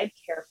imbibe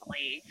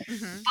carefully.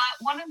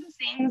 But one of the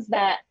things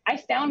that I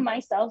found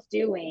myself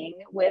doing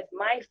with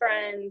my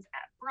friends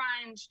at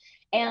brunch,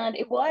 and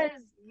it was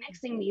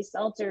mixing these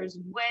seltzers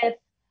with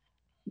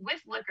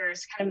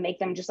liquors to kind of make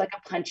them just like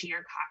a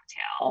punchier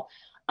cocktail.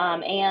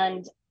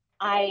 And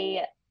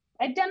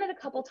I'd done it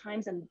a couple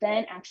times, and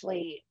then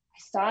actually I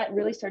saw it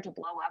really start to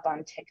blow up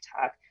on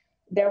TikTok.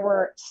 There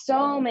were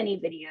so many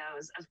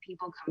videos of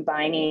people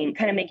combining,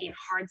 kind of making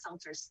hard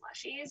seltzer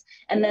slushies.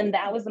 And then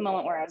that was the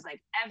moment where I was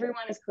like,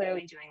 everyone is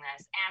clearly doing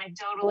this.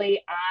 Anecdotally,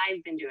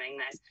 I've been doing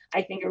this.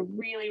 I think it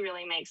really,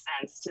 really makes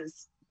sense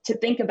to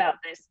think about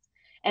this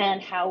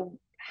and how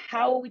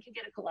we could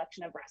get a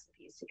collection of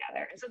recipes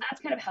together. And so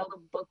that's kind of how the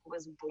book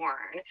was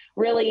born,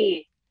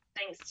 really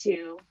thanks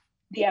to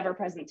the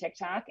ever-present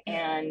TikTok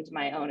and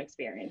my own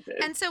experiences.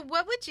 And so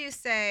what would you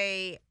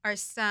say are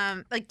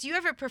some, do you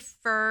have a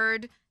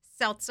preferred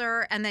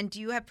seltzer, and then do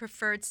you have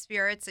preferred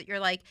spirits that you're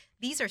like,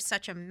 these are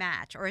such a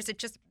match, or is it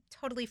just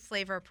totally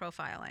flavor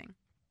profiling?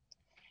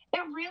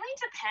 It really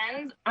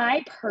depends.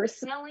 I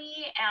personally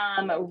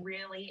am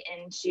really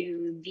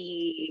into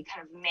the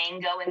kind of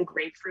mango and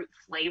grapefruit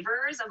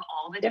flavors of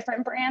all the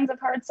different brands of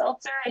hard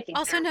seltzer. I think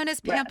also known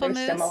as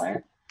pamplemousse.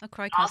 Similar.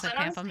 LaCroix calls Also it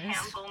known as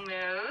pamplemousse.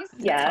 pamplemousse.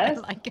 That's Yes.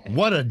 why I like it.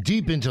 What a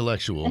deep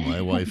intellectual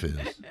my wife is.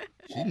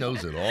 She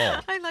knows it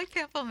all. I like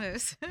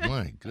pamplemousse.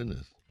 My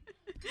goodness.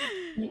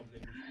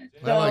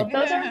 So I like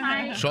those are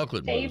my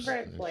chocolate mousse.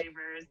 favorite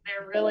flavors.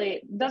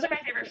 Those are my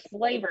favorite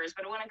flavors.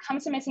 But when it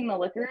comes to mixing the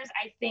liquors,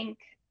 I think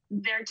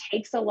there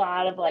takes a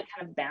lot of kind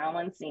of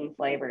balancing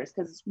flavors,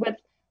 because with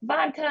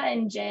vodka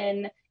and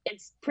gin,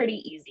 it's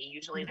pretty easy.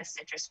 Usually the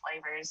citrus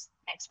flavors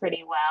mix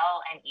pretty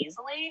well and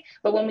easily.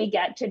 But when we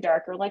get to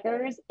darker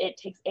liquors, it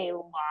takes a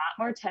lot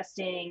more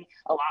testing,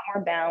 a lot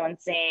more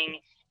balancing.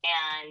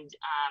 And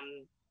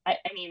I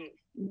mean,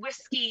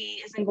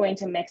 whiskey isn't going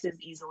to mix as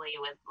easily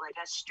with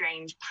a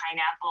strange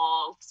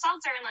pineapple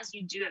seltzer unless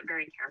you do it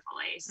very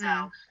carefully.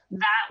 So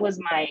that was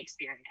my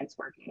experience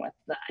working with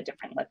the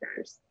different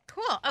liquors.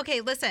 Cool. Okay,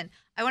 listen,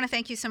 I want to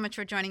thank you so much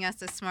for joining us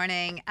this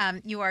morning.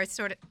 You are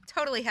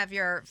totally have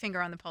your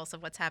finger on the pulse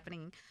of what's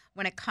happening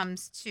when it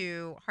comes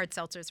to hard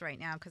seltzers right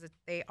now, because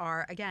they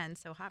are, again,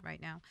 so hot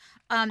right now.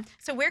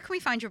 So where can we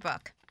find your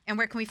book? And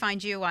where can we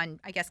find you on,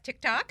 I guess,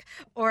 TikTok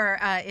or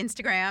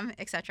Instagram,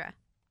 etc.?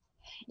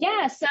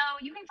 Yeah, so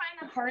you can find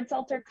the Hard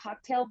Seltzer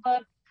Cocktail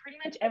Book pretty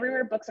much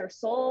everywhere books are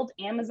sold: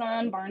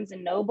 Amazon, Barnes &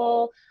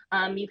 Noble.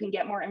 You can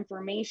get more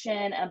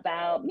information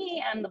about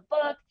me and the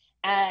book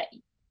at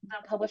the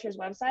publisher's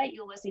website,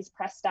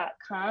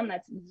 ulyssespress.com.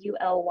 That's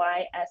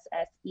ULYSSES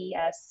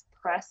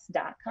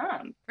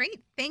press.com.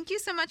 Great. Thank you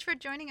so much for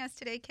joining us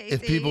today, Casey.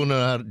 If people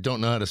don't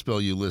know how to spell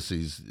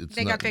Ulysses,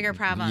 they got bigger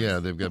problems. Yeah,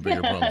 they've got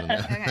bigger problems than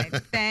that. Okay,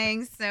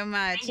 thanks so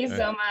much. Thank you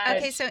so much.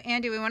 Okay, so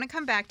Andy, we want to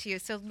come back to you.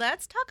 So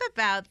let's talk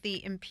about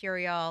the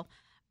Imperial.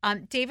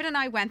 David and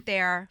I went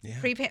there. Yeah.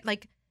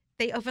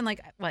 They opened like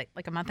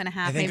a month and a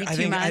half, maybe 2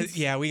 2 months.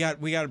 we got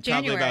probably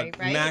January, about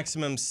right?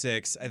 maximum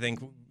 6. I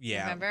think.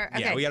 Yeah. November?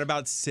 Yeah, Okay. we got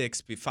about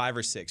 5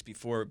 or 6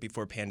 before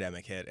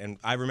pandemic hit, and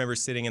I remember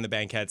sitting in the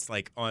banquettes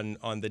on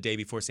the day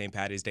before St.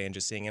 Patty's Day and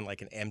just seeing in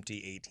an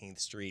empty 18th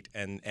Street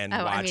and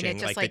watching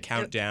the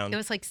countdown. It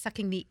was like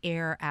sucking the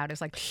air out. It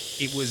was like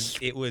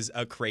It was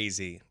a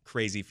crazy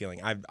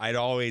feeling. I'd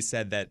always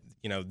said that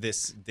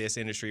this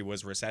industry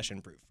was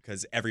recession proof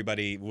because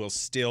everybody will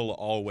still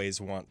always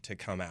want to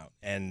come out,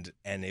 and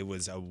it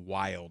was a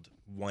wild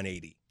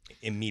 180.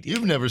 immediately.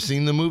 You've never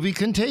seen the movie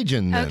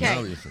Contagion, then, Okay.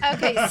 obviously.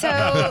 Okay.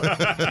 So,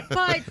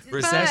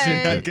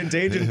 Recession but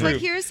contagion But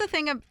proof. here's the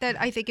thing that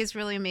I think is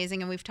really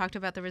amazing, and we've talked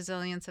about the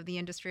resilience of the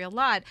industry a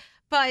lot.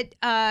 But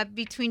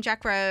between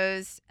Jack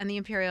Rose and the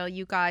Imperial,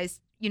 you guys,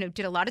 did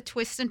a lot of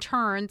twists and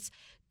turns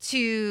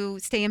to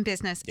stay in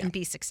business and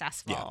be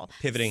successful. Yeah,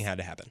 pivoting had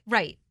to happen.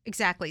 Right,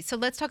 exactly. So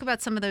let's talk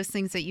about some of those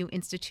things that you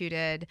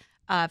instituted,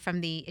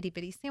 from the itty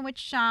bitty sandwich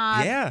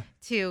shop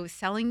to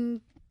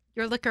selling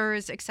your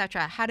liquors,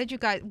 etc. How did you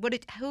guys?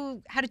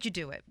 How did you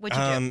do it? What'd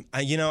you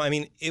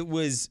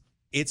do?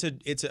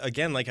 It's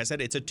again, like I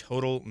said, it's a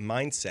total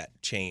mindset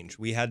change.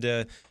 We had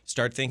to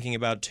start thinking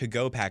about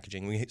to-go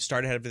packaging. We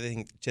started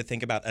having to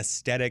think about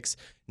aesthetics,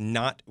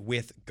 not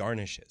with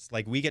garnishes.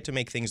 Like, we get to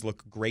make things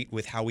look great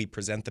with how we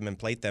present them and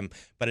plate them,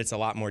 but it's a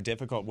lot more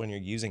difficult when you're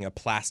using a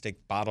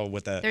plastic bottle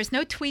with a... There's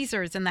no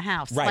tweezers in the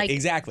house. Right,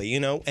 exactly.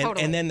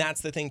 Totally. And then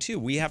that's the thing too.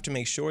 We have to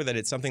make sure that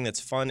it's something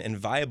that's fun and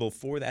viable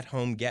for that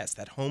home guest,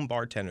 that home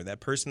bartender, that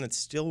person that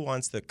still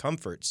wants the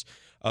comforts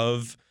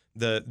of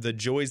the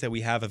joys that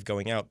we have of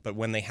going out, but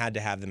when they had to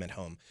have them at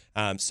home.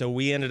 So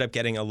we ended up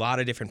getting a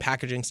lot of different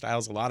packaging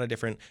styles, a lot of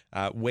different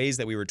ways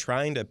that we were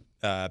trying to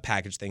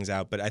package things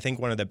out. But I think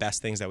one of the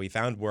best things that we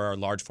found were our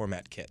large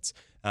format kits.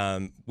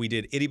 We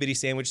did Itty Bitty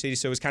Sandwich City,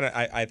 so it was kind of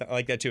I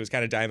like that too. It was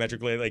kind of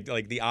diametrically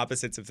like the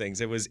opposites of things.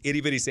 It was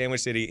Itty Bitty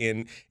Sandwich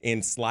City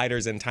in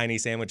sliders and tiny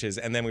sandwiches,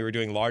 and then we were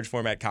doing large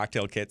format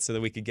cocktail kits so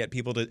that we could get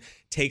people to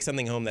take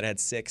something home that had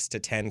 6 to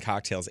 10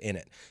 cocktails in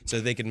it, so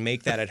that they could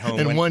make that at home.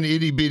 And one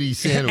itty bitty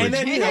sandwich. And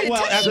then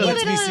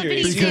let's be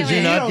serious. Because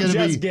you're not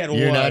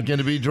going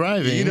to be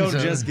driving. You don't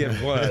just get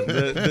one.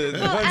 The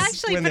ones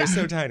actually, when they're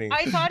so tiny.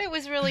 I thought it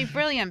was really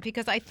brilliant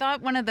because I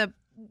thought one of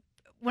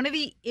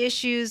the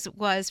issues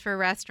was for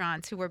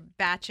restaurants who were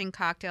batching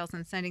cocktails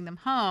and sending them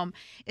home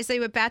is they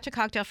would batch a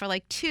cocktail for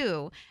like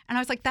 2. And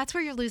I was like, that's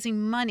where you're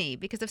losing money,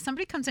 because if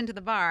somebody comes into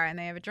the bar and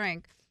they have a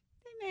drink,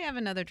 they may have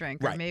another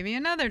drink or maybe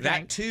another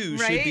drink. That too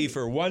should be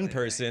for one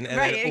person, and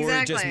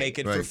or just make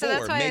it for 4, So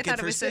that's why make I it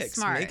for 6,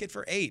 so make it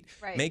for 8,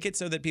 make it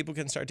so that people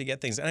can start to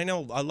get things. And I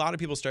know a lot of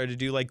people started to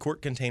do like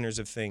quart containers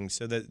of things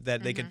so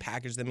that they could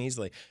package them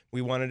easily.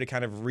 We wanted to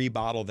kind of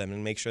rebottle them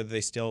and make sure that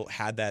they still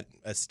had that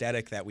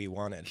aesthetic that we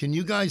wanted. Can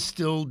you guys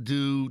still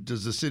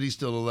does the city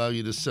still allow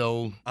you to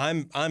sell?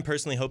 I'm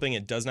personally hoping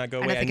it does not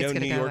go away. I know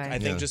New York, I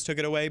think, just took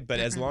it away, but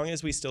as long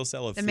as we still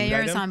sell a food item. The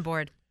mayor is on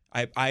board.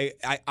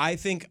 I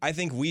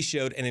think we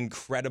showed an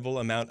incredible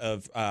amount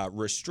of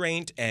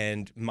restraint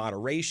and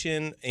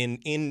moderation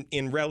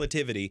in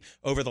relativity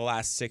over the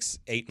last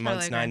 6-8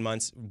 months, 9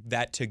 months.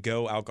 That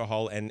to-go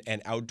alcohol and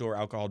outdoor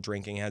alcohol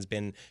drinking has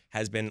been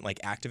like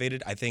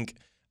activated. I think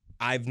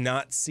I've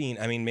not seen.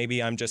 I mean,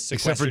 maybe I'm just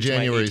sequestered except for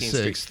January to my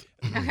 18th 6th.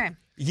 Street. Okay.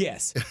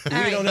 Yes.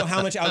 We don't know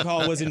how much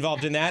alcohol was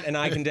involved in that, and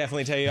I can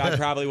definitely tell you I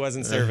probably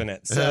wasn't serving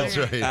it. So that's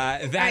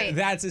right.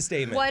 That's a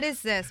statement. What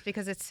is this?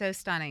 Because it's so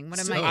stunning. What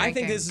am I drinking? I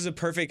think this is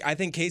I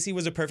think Casey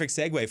was a perfect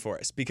segue for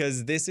us,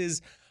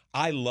 because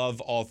I love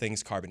all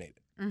things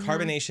carbonated.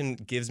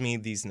 Carbonation gives me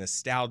these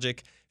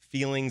nostalgic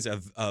feelings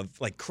of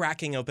like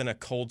cracking open a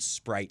cold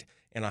Sprite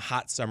in a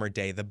hot summer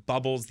day, the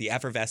bubbles, the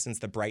effervescence,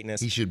 the brightness.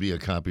 He should be a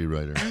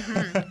copywriter.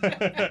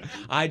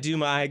 I do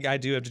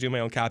have to do my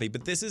own copy,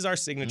 but this is our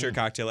signature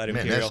cocktail at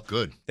Imperial. Man, that's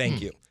good.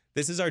 Thank you.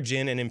 This is our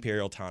gin and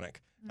Imperial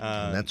tonic.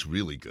 And that's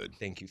really good.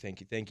 Thank you.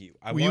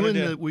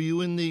 Were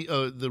you in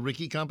the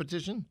Ricky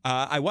competition?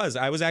 I was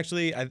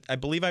actually. I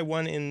believe I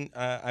won in.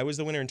 I was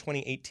the winner in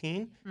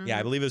 2018. Yeah,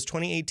 I believe it was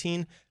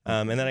 2018.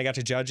 And then I got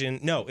to judge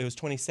it was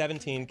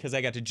 2017, because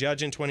I got to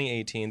judge in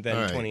 2018.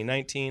 Then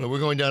 2019. Well, we're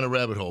going down a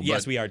rabbit hole.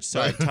 Yes, we are.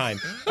 Sorry, time.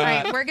 All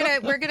right, we're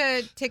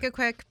gonna take a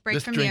quick break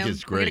this from drink you.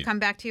 is We're gonna great. come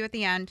back to you at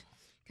the end,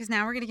 because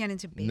now we're gonna get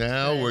into baked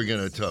Now goods. we're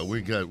gonna talk.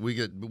 We got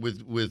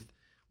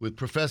with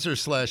Professor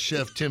 /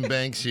 Chef Tim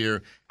Banks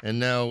here, and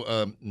now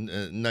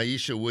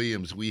Naisha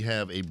Williams. We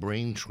have a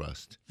brain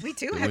trust. We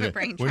do have a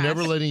brain trust. We're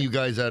never letting you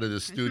guys out of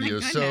the studio.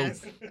 My So,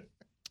 goodness.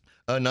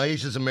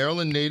 Naisha's a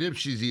Maryland native.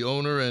 She's the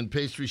owner and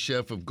pastry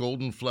chef of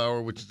Golden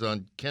Flower, which is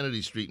on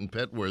Kennedy Street in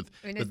Petworth.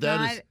 And it's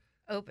not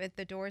open.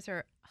 The doors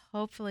are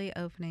hopefully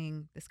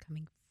opening this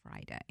coming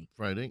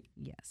Friday.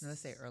 Yes.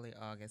 Let's say early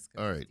August.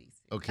 All right.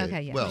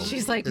 Okay, yeah. Well,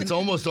 She's like- it's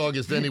almost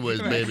August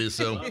anyways, baby.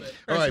 So,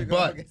 all right,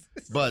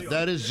 but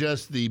that is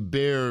just the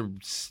bare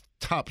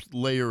top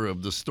layer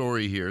of the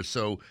story here.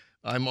 So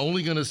I'm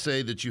only going to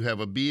say that you have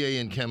a BA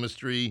in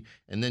chemistry,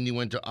 and then you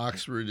went to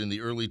Oxford in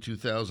the early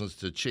 2000s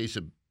to chase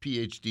a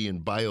PhD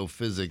in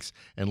biophysics,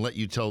 and let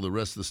you tell the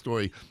rest of the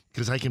story,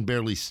 because I can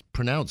barely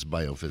pronounce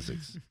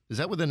biophysics. Is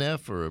that with an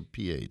F or a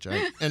PH?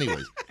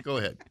 Anyways, go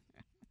ahead.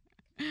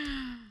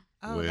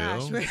 Oh,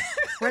 Well. gosh.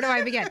 Where do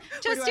I begin?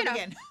 Where Just do I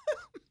begin?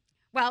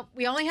 Well,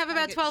 we only have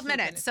about 12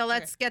 minutes, so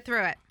let's get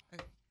through it.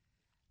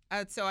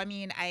 So, I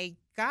mean, I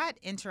got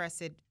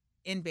interested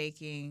in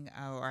baking,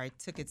 or I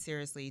took it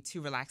seriously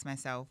to relax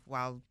myself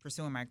while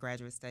pursuing my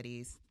graduate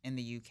studies in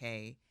the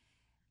UK.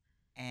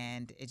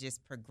 And it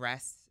just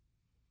progressed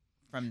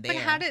from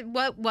there. But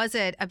what was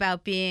it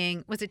about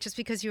was it just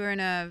because you were in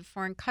a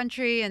foreign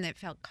country and it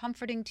felt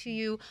comforting to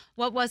you?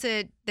 What was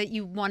it that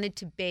you wanted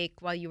to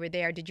bake while you were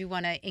there? Did you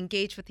want to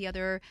engage with the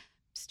other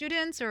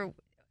students, or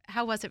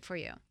how was it for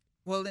you?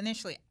 Well,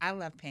 initially, I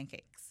love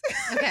pancakes.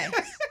 Okay.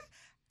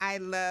 I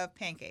love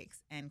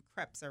pancakes, and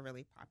crepes are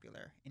really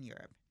popular in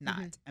Europe,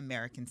 not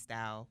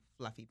American-style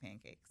fluffy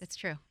pancakes. That's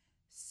true.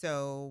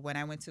 So when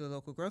I went to the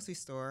local grocery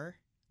store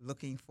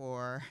looking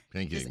for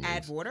Pancake just add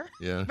mix. water,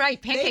 Yeah. Right,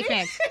 pancake they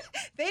mix.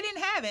 they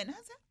didn't have it. And I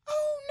said,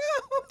 oh,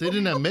 no. They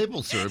didn't have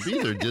maple syrup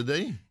either, did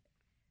they?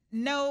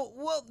 No,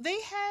 well, they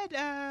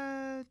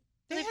had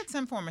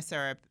some form of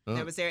syrup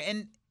that was there.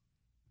 And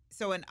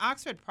so in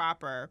Oxford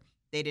proper,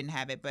 they didn't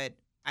have it, but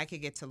I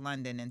could get to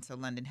London, and so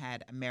London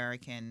had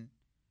American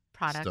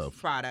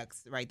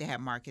products, right? They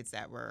had markets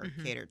that were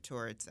catered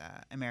towards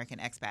American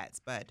expats,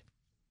 but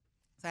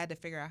so I had to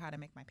figure out how to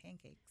make my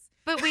pancakes.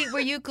 But wait, were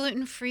you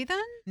gluten-free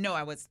then? No,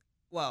 I was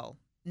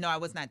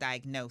not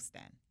diagnosed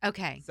then.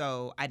 Okay.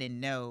 So I didn't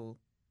know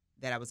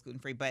that I was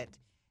gluten-free, but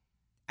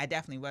I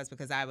definitely was,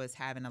 because I was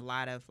having a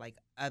lot of like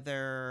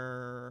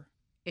other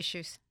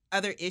Issues.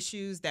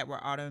 that were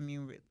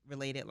autoimmune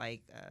related,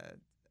 like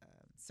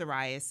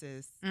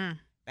psoriasis,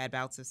 bad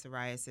bouts of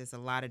psoriasis, a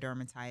lot of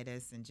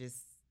dermatitis, and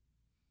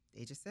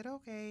they just said,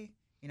 okay.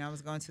 I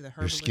was going to the Your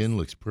herbalist. skin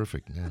looks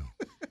perfect now.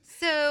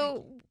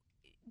 So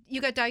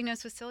you got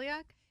diagnosed with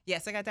celiac?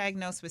 Yes, I got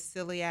diagnosed with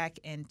celiac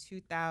in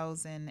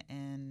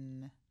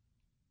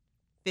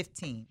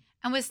 2015.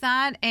 And was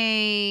that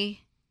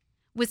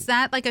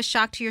like a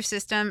shock to your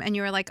system, and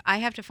you were like, I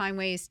have to find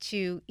ways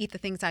to eat the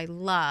things I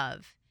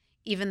love,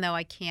 even though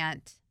I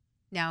can't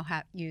now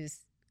use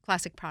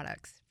classic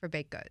products for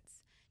baked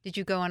goods? Did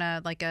you go on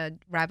a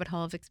rabbit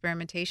hole of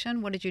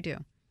experimentation? What did you do?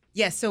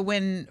 Yes, so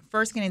when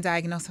first getting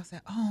diagnosed, I was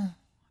like, oh,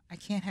 I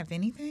can't have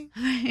anything?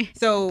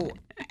 So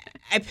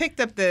I picked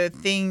up the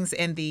things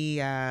in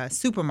the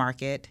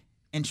supermarket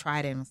and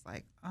tried it, and was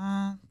like,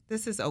 oh,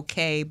 this is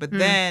okay. But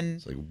then...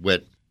 It's like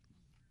wet,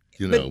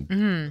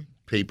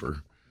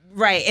 paper.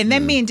 Right. And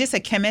then being just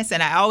a chemist,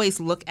 and I always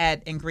look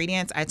at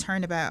ingredients, I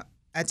turned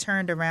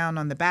around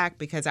on the back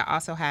because I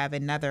also have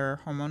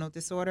another hormonal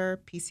disorder,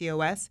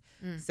 PCOS.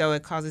 So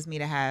it causes me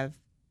to have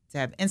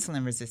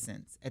insulin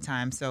resistance at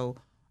times. So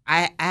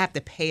I have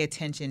to pay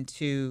attention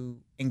to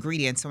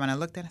ingredients. So when I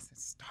looked at it, I said,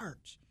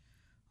 starch.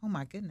 Oh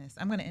my goodness,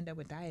 I'm going to end up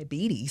with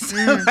diabetes.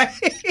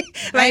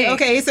 Right.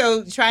 Okay,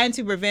 so trying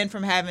to prevent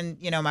from having,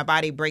 my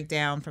body break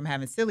down from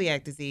having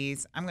celiac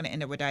disease, I'm going to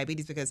end up with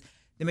diabetes, because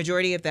the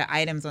majority of the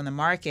items on the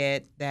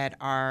market that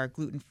are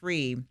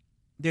gluten-free,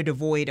 they're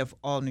devoid of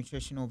all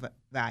nutritional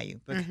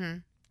value.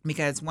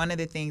 Because one of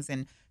the things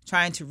in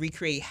trying to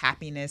recreate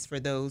happiness for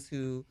those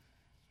who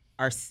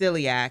are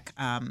celiac,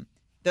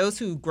 those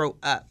who grow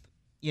up,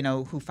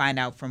 who find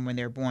out from when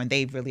they're born,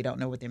 they really don't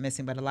know what they're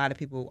missing. But a lot of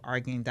people are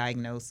getting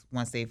diagnosed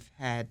once they've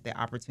had the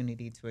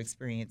opportunity to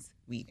experience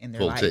wheat in their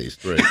Full life.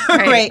 taste,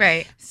 right.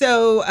 Right.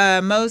 So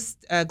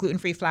most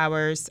gluten-free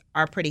flours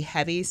are pretty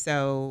heavy.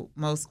 So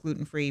most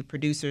gluten-free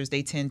producers,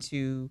 they tend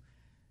to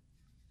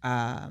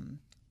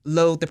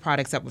load the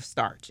products up with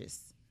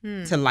starches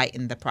to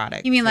lighten the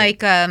product. You mean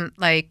So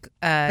like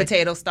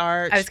potato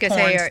starch, I was gonna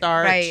corn say,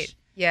 starch, right?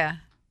 Yeah,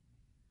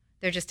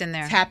 they're just in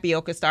there.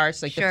 tapioca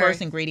starch, like Sure. the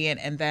first ingredient,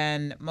 and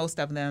then most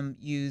of them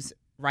use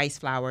rice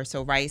flour.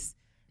 So rice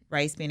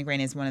being a grain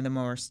is one of the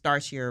more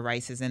starchier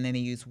rices, and then they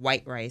use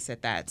white rice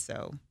at that.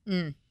 So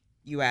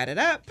you add it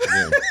up,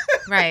 Yeah.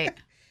 Right.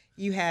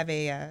 you have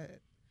a.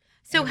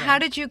 So Okay. how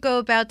did you go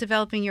about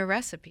developing your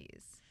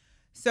recipes?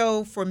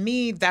 So for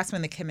me, that's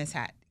when the chemist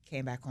hat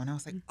came back on. I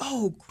was like,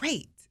 oh,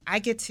 great. I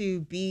get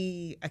to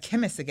be a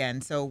chemist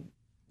again. So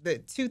the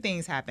two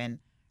things happened.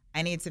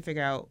 I needed to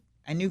figure out,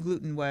 I knew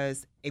gluten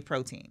was a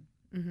protein.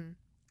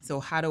 So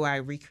how do I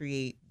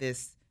recreate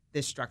this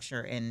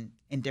structure in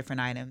different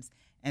items?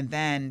 And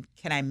then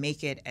can I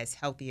make it as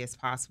healthy as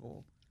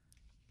possible?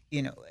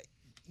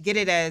 Get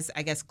it as,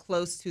 I guess,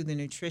 close to the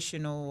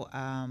nutritional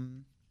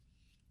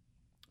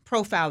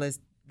profile as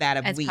that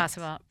of As wheat.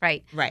 possible,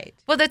 right? Right.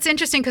 Well, that's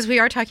interesting because we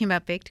are talking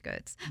about baked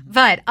goods.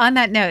 But on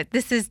that note,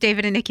 this is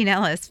David and Nikki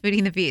Nellis,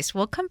 Fooding the Beast.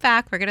 We'll come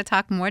back. We're going to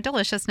talk more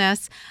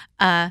deliciousness.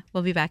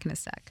 We'll be back in a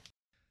sec.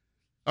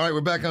 All right,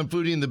 we're back on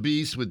Foodie and the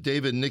Beast with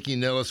David and Nikki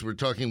Nellis. We're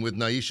talking with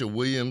Naisha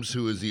Williams,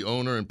 who is the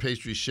owner and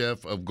pastry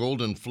chef of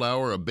Golden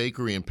Flower, a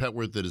bakery in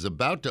Petworth that is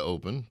about to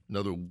open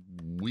another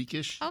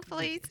weekish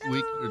Hopefully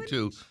week or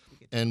two.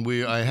 And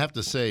I have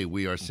to say,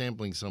 we are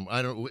sampling some.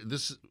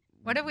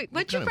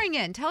 What'd you bring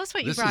in? Tell us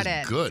what you This brought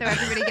is in. good. So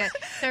everybody gets.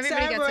 So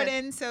everybody I gets brought it.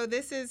 in. So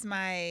this is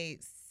my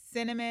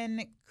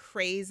cinnamon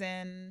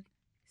craisin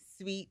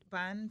sweet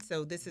bun.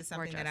 So this is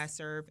something that I Gorgeous.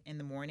 serve in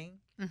the morning.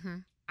 Mm-hmm.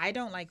 I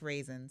don't like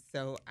raisins,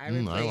 so I I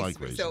replace. like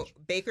raisins. So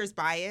baker's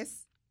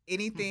bias.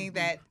 Anything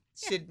that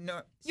should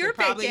You're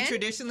probably baking.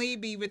 traditionally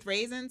be with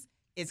raisins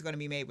is going to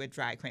be made with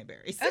dried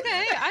cranberries.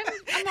 Okay, I'm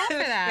all for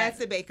that. That's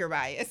the baker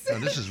bias. Oh,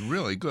 this is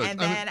really good. And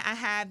then I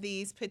have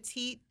these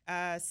petite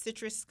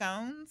citrus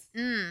scones.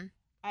 Mm.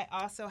 I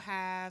also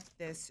have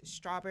this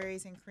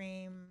strawberries and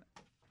cream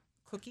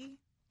cookie.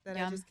 that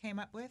I Yum. just came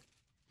up with.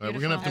 All right,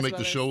 we're gonna have to Beautiful.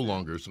 make the As show well as,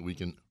 longer so we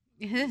can.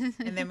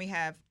 And then we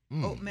have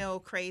Mm. oatmeal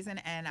craisin,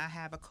 and I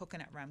have a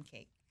coconut rum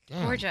cake.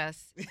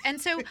 Gorgeous. And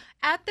so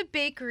at the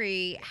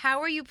bakery, how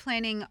are you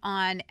planning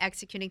on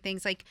executing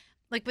things like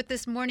with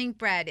this morning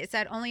bread? Is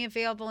that only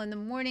available in the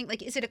morning?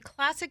 Like, is it a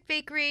classic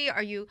bakery?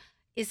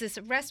 Is this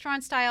a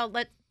restaurant style?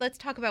 Let's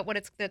talk about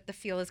what the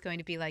feel is going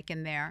to be like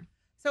in there.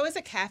 So it's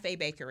a cafe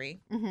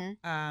bakery.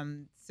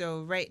 Mm-hmm.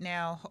 So right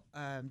now,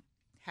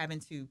 having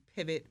to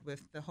pivot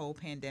with the whole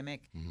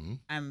pandemic, Mhm.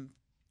 I'm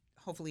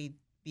hopefully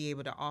be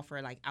able to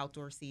offer like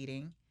outdoor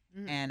seating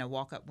Mm. and a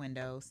walk-up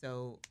window,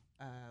 so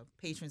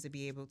patrons would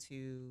be able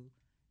to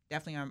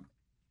definitely are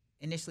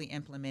initially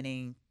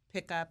implementing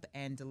pickup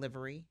and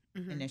delivery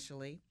Mhm.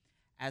 initially,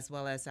 as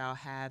well as I'll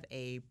have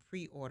a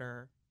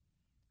pre-order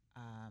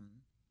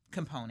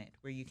component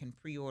where you can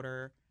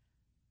pre-order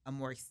a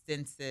more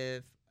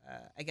extensive,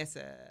 I guess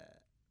a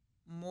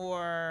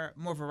more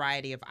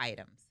variety of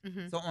items.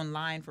 Mhm. So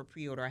online for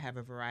pre-order, I have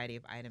a variety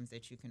of items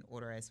that you can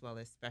order as well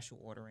as special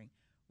ordering.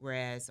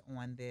 Whereas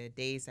on the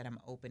days that I'm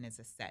open, it's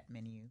a set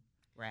menu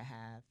where I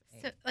have.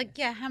 So,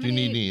 how Do you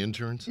many? need any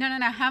interns? No.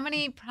 How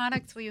many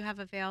products will you have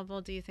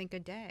available, do you think, a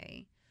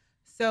day?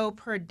 So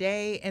per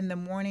day in the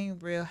morning,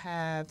 we'll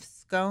have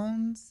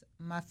scones,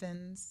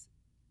 muffins,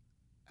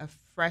 a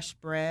fresh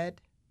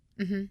bread,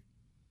 Mm-hmm.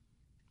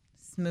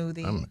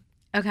 smoothie.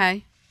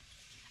 Okay.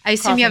 I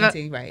assume you have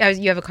Coffee and tea, right. oh,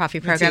 you have a coffee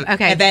program. tea.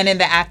 Okay. And then in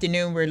the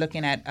afternoon, we're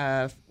looking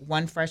at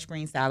one fresh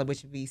green salad,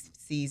 which would be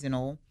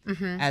seasonal,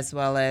 Mhm. as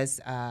well as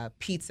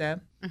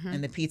pizza. Mhm.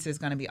 And the pizza is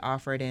going to be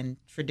offered in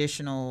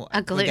traditional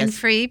A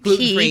gluten-free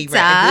gluten-free, pizza.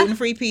 right, a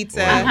gluten-free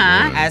pizza,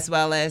 Uh-huh. as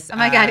well as Oh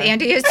my God,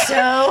 Andy is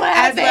so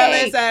as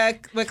happy. well as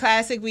with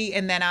classic wheat,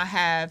 and then I'll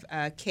have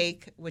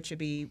cake, which would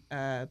be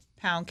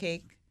pound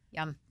cake.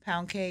 Yum.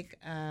 Pound cake,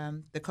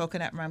 the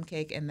coconut rum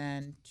cake, and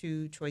then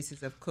 2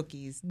 choices of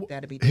cookies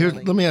that'll be Here,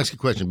 daily. let me ask you a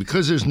question.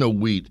 Because there's no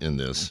wheat in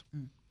this,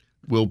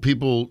 will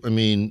people? I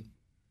mean,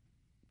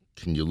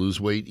 can you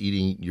lose weight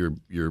eating your Okay,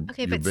 your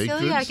but baked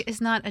celiac goods? is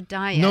not a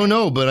diet.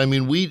 No, but I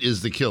mean, wheat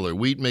is the killer.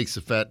 Wheat makes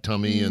the fat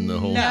tummy and the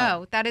whole.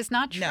 No, that is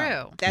not true.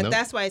 No, No?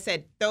 that's why I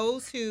said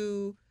those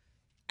who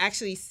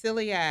actually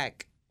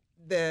celiac,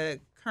 the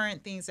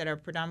current things that are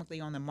predominantly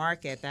on the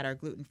market that are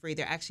gluten free,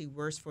 they're actually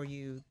worse for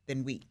you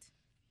than wheat.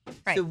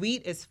 Right. So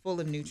wheat is full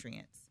of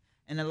nutrients,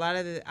 and a lot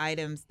of the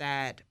items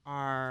that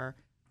are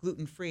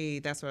gluten free,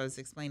 that's what I was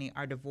explaining,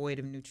 are devoid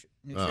of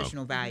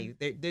nutritional value.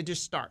 They're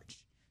just starch,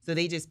 so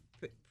they just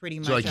pretty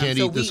much. So I can't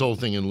eat this wheat- whole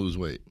thing and lose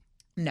weight.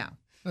 No.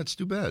 That's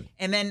too bad.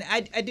 And then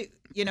I do,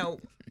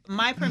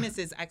 my premise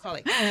is I call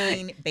it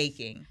clean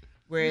baking,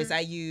 whereas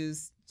I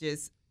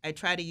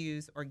try to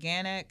use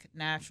organic,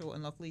 natural,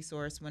 and locally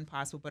sourced when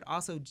possible, but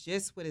also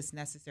just what is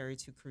necessary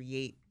to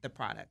create the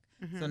product.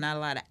 So not a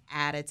lot of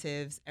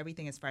additives.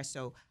 Everything is fresh.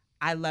 So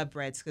I love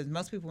breads because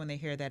most people, when they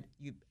hear that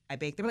I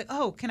bake, they're like,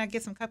 "Oh, can I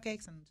get some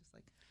cupcakes?" And I'm just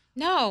like,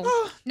 No,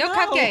 "Oh, no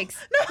cupcakes.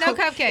 No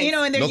cupcakes.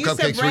 And they're No used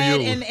cupcakes to for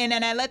bread, you. and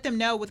then I let them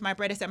know with my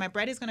bread is that my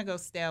bread is going to go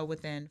stale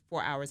within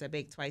 4 hours. I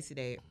bake twice a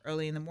day,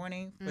 early in the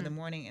morning for the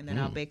morning, and then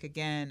I'll bake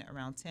again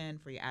around 10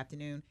 for your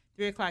afternoon.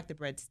 3 o'clock, the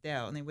bread's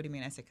stale. And then what do you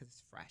mean? I said, because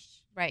it's fresh.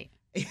 Right.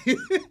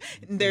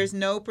 There's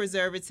no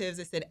preservatives.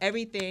 I said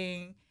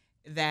everything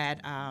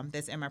that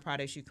that's in my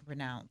products you can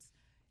pronounce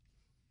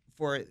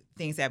for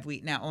things that have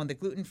wheat. Now, on the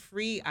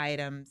gluten-free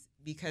items,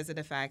 because of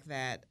the fact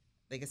that,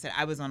 like I said,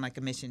 I was on like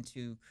a mission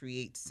to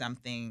create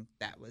something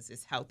that was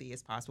as healthy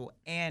as possible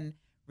and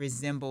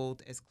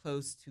resembled as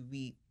close to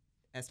wheat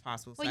as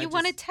possible. Well, So I you just-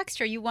 wanted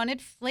texture. You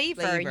wanted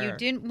flavor. You Flavor.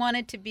 didn't want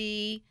it to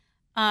be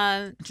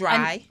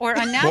Dry. or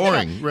unnatural.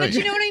 Boring, right. But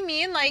you know what I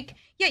mean? Like,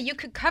 yeah, you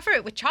could cover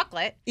it with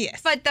chocolate,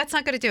 Yes. but that's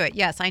not going to do it.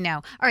 Yes, I know.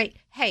 All right.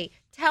 Hey,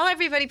 tell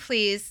everybody,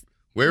 please,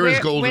 Where is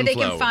Golden where they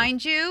Flower? can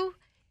find you.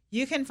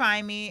 You can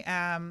find me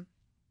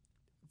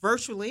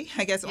virtually,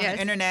 I guess, on Yes.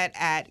 the internet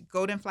at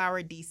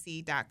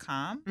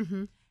goldenflowerdc.com.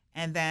 Mm-hmm.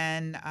 And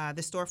then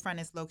the storefront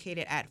is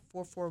located at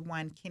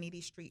 441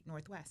 Kennedy Street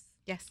Northwest.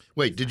 Yes.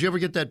 Wait, did you ever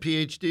get that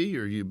PhD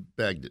or you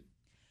bagged it?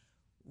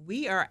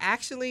 We are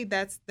actually,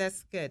 that's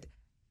good.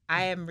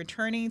 I am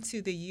returning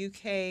to the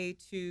UK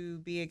to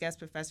be a guest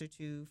professor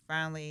to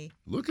finally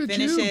Look at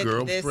finish you, it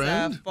this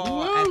girlfriend.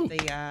 fall Whoa. at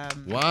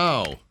the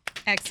Wow.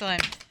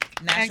 Excellent.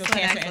 National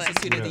Excellent, Cancer excellent.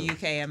 Institute of the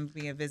UK. I'm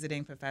being a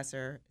visiting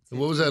professor. to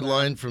What was do, that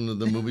line from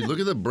the movie? Look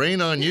at the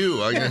brain on you.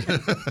 Look at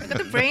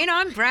the brain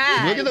on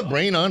Brad. Look at the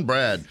brain on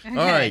Brad. All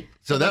right.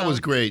 So that was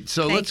great.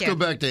 So Thank let's you. go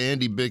back to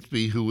Andy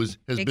Bixby, who has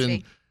Bixby.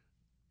 been,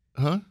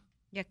 huh?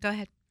 Yeah, go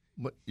ahead.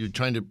 What you're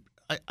trying to?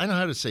 I know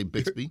how to say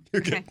Bixby.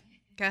 Okay.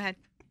 Go ahead.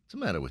 What's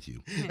the matter with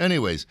you?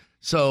 Anyways,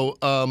 so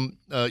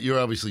you're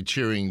obviously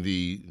cheering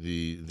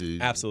the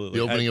Absolutely.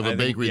 the opening of a I think-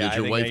 bakery yeah, that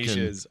your I think wife Aisha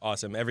can. is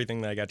awesome.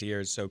 Everything that I got to hear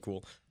is so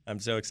cool. I'm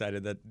so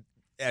excited that,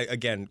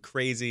 again,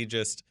 crazy,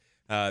 just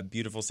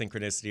beautiful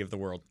synchronicity of the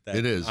world. That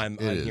It is. I'm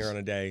It is. here on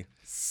a day.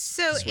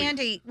 So, Sweet.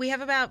 Andy, we have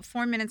about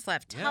 4 minutes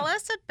left. Tell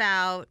us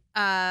about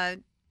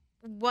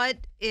what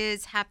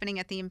is happening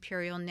at the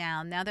Imperial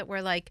now that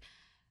we're like,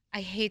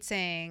 I hate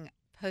saying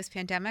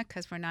post-pandemic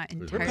because we're not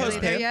We're entirely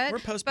post-pan. there yet. We're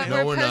but post-pan. No,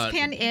 we're we're not.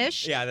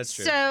 post-pan-ish. Yeah, that's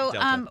true. So,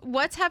 Delta.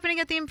 what's happening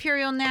at the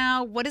Imperial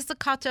now? What does the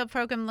cocktail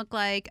program look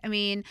like? I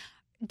mean,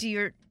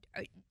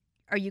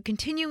 are you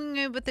continuing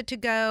it with the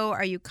to-go?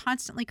 Are you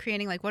constantly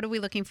creating? Like, what are we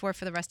looking for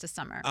the rest of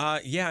summer?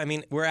 Yeah, I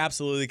mean, we're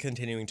absolutely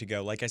continuing to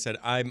go. Like I said,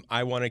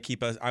 I want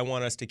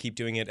us to keep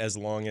doing it as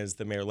long as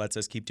the mayor lets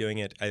us keep doing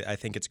it. I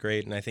think it's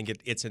great, and I think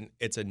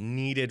it's a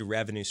needed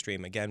revenue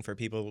stream again for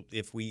people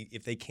if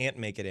they can't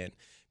make it in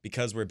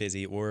because we're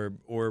busy or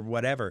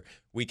whatever,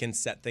 we can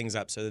set things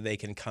up so that they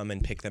can come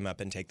and pick them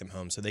up and take them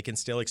home, so they can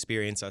still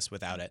experience us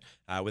without it,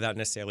 without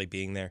necessarily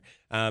being there.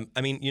 I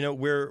mean,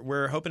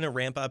 we're hoping to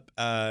ramp up.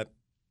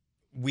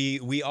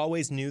 We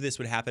always knew this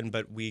would happen,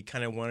 but we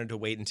kind of wanted to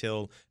wait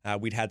until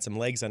we'd had some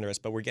legs under us.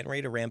 But we're getting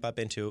ready to ramp up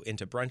into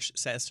brunch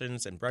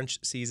sessions and brunch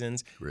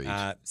seasons. Great.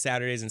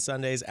 Saturdays and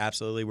Sundays,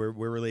 absolutely. We're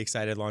really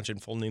excited, launching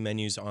full new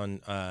menus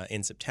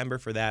in September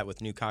for that,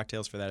 with new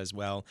cocktails for that as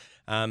well.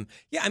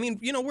 Yeah, I mean,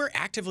 we're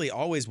actively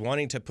always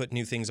wanting to put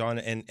new things on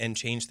and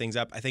change things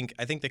up. I think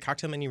the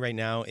cocktail menu right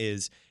now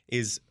is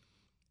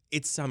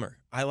it's summer.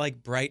 I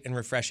like bright and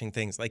refreshing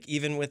things. Like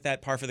even with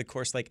that par for the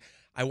course, like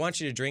I want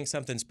you to drink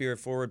something spirit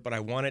forward, but I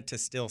want it to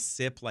still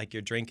sip like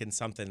you're drinking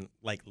something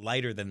like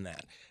lighter than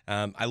that.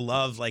 I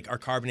love like our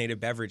carbonated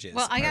beverages.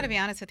 Well, I got to be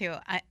honest with you.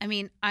 I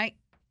mean, I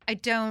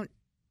don't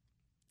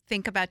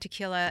think about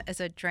tequila as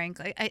a drink.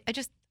 I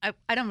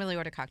don't really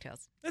order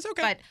cocktails. That's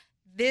okay. But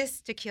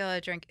this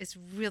tequila drink is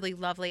really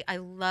lovely. I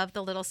love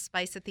the little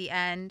spice at the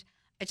end.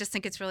 I just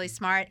think it's really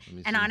smart.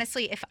 And see.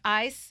 honestly, if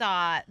I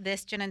saw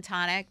this gin and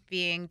tonic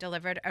being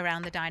delivered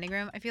around the dining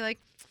room, I'd be like,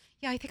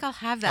 yeah, I think I'll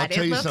have that. I'll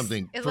tell you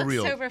something, It for looks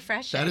real. so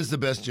refreshing. That is the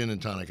best gin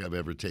and tonic I've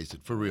ever tasted,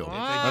 for real. Wow.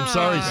 I'm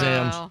sorry,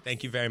 Sam.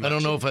 Thank you very much. I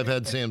don't know if I've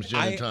had Sam's gin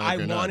and tonic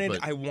or not.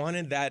 But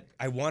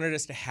I wanted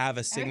us to have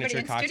a signature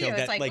Everybody in studio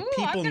cocktail is that like "Ooh,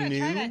 people I'm gonna knew,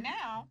 try that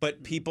now."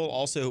 but people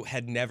also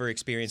had never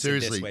experienced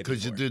seriously, it this way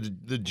because before.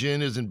 the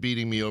gin isn't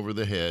beating me over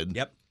the head.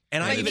 Yep.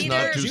 And But I even neither- put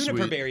Not too juniper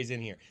sweet. berries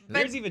in here. But-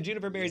 There's even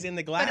juniper berries in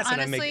the glass, But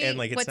honestly, and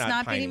it's what's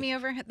not piney. beating me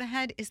over the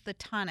head is the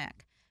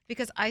tonic,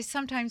 because I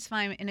sometimes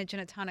find in a gin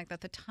and tonic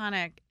that the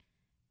tonic,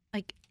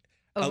 like,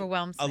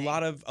 overwhelms a me.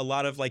 lot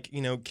of like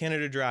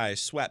Canada Dry,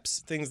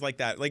 Schweppes, things like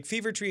that. Like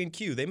Fever Tree and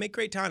Q, they make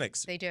great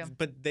tonics. They do.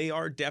 But they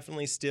are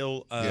definitely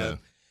still Yeah.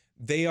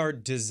 they are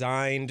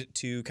designed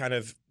to kind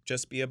of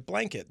just be a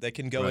blanket that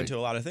can go Right. into a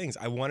lot of things.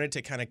 I wanted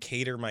to kind of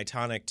cater my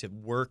tonic to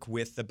work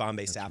with the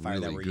Bombay Sapphire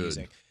that really we're good.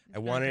 using. I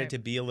wanted it to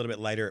be a little bit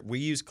lighter. We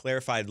use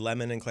clarified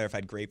lemon and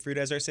clarified grapefruit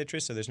as our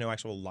citrus, so there's no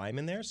actual lime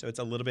in there. So it's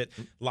a little bit.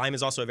 Lime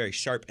is also a very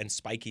sharp and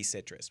spiky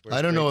citrus. whereas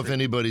I don't know if grapefruit-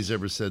 anybody's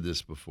ever said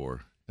this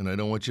before, and I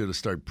don't want you to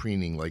start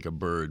preening like a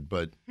bird,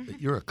 but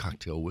you're a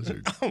cocktail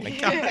wizard. Oh my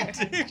god!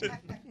 Dude.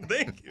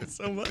 Thank you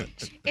so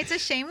much. It's a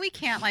shame we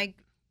can't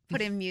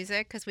put in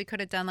music, because we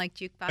could have done like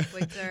Jukebox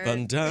Wizard.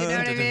 Dun, dun, You know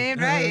what I dun, mean?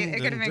 dun, Right. It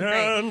could have been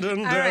dun, great. dun,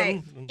 All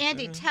right. dun,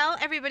 Andy, dun. tell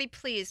everybody,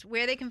 please,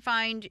 where they can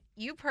find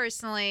you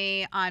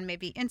personally on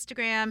maybe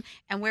Instagram,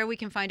 and where we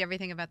can find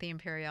everything about the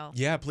Imperial.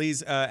 Yeah,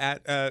 please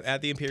at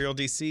the Imperial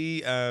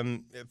DC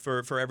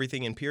for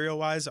everything Imperial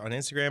wise on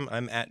Instagram.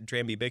 I'm at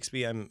Dranby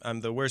Bixby. I'm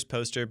the worst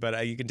poster,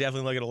 but you can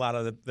definitely look at a lot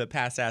of the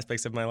past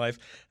aspects of my life.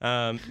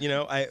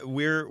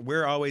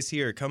 We're always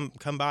here. Come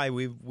by.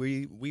 We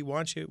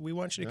want you. We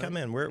want you to come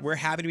in. We're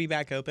happy to be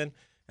back open.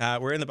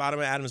 We're in the bottom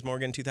of Adams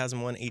Morgan,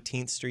 2001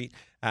 18th Street.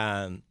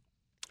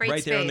 Great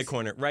right there on the space.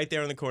 corner. Right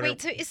there on the corner.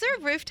 Wait, so is there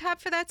a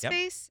rooftop for that Yep.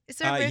 space? Is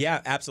there a roof? Yeah,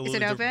 absolutely.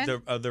 Is it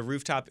open? The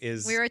rooftop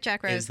is. We were at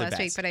Jack is Rose the last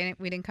week, best. but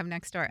we didn't come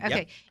next door.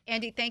 Okay,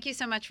 Andy, thank you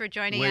so much for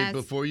joining Wait, us.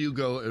 before you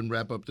go and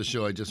wrap up the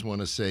show, I just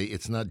want to say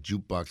it's not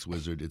Jukebox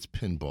Wizard, it's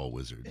Pinball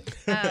Wizard.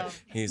 Oh,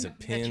 He's a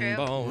that true?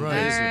 pinball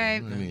Right. wizard. All right. I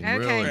mean, Okay.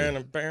 really. And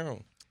a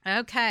barrel.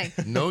 okay.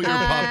 Know your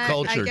pop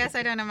culture. I guess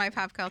I don't know my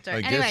pop culture. I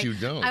anyway, guess you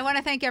don't. I want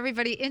to thank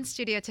everybody in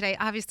studio today.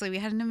 Obviously, we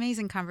had an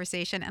amazing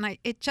conversation, and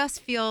it just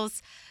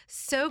feels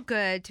so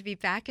good to be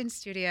back in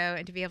studio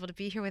and to be able to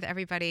be here with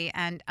everybody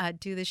and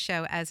do the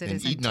show as it and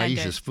is eat intended.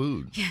 Naisha's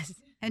food. Yes,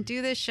 and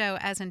do this show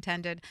as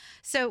intended.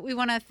 So we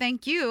want to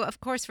thank you, of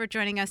course, for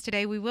joining us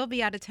today. We will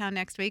be out of town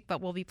next week, but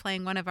we'll be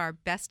playing one of our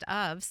best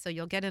ofs, so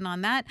you'll get in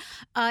on that.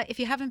 If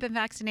you haven't been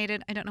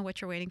vaccinated, I don't know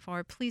what you're waiting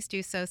for. Please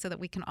do so that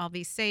we can all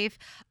be safe.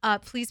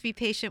 Please be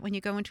patient when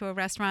you go into a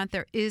restaurant.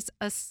 There is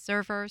a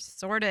server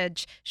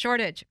shortage.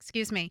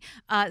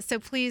 So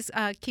please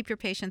keep your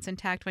patience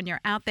intact when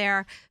you're out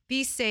there.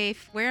 Be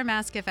safe, wear a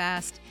mask if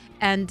asked,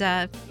 and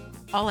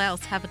all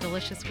else, have a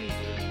delicious week.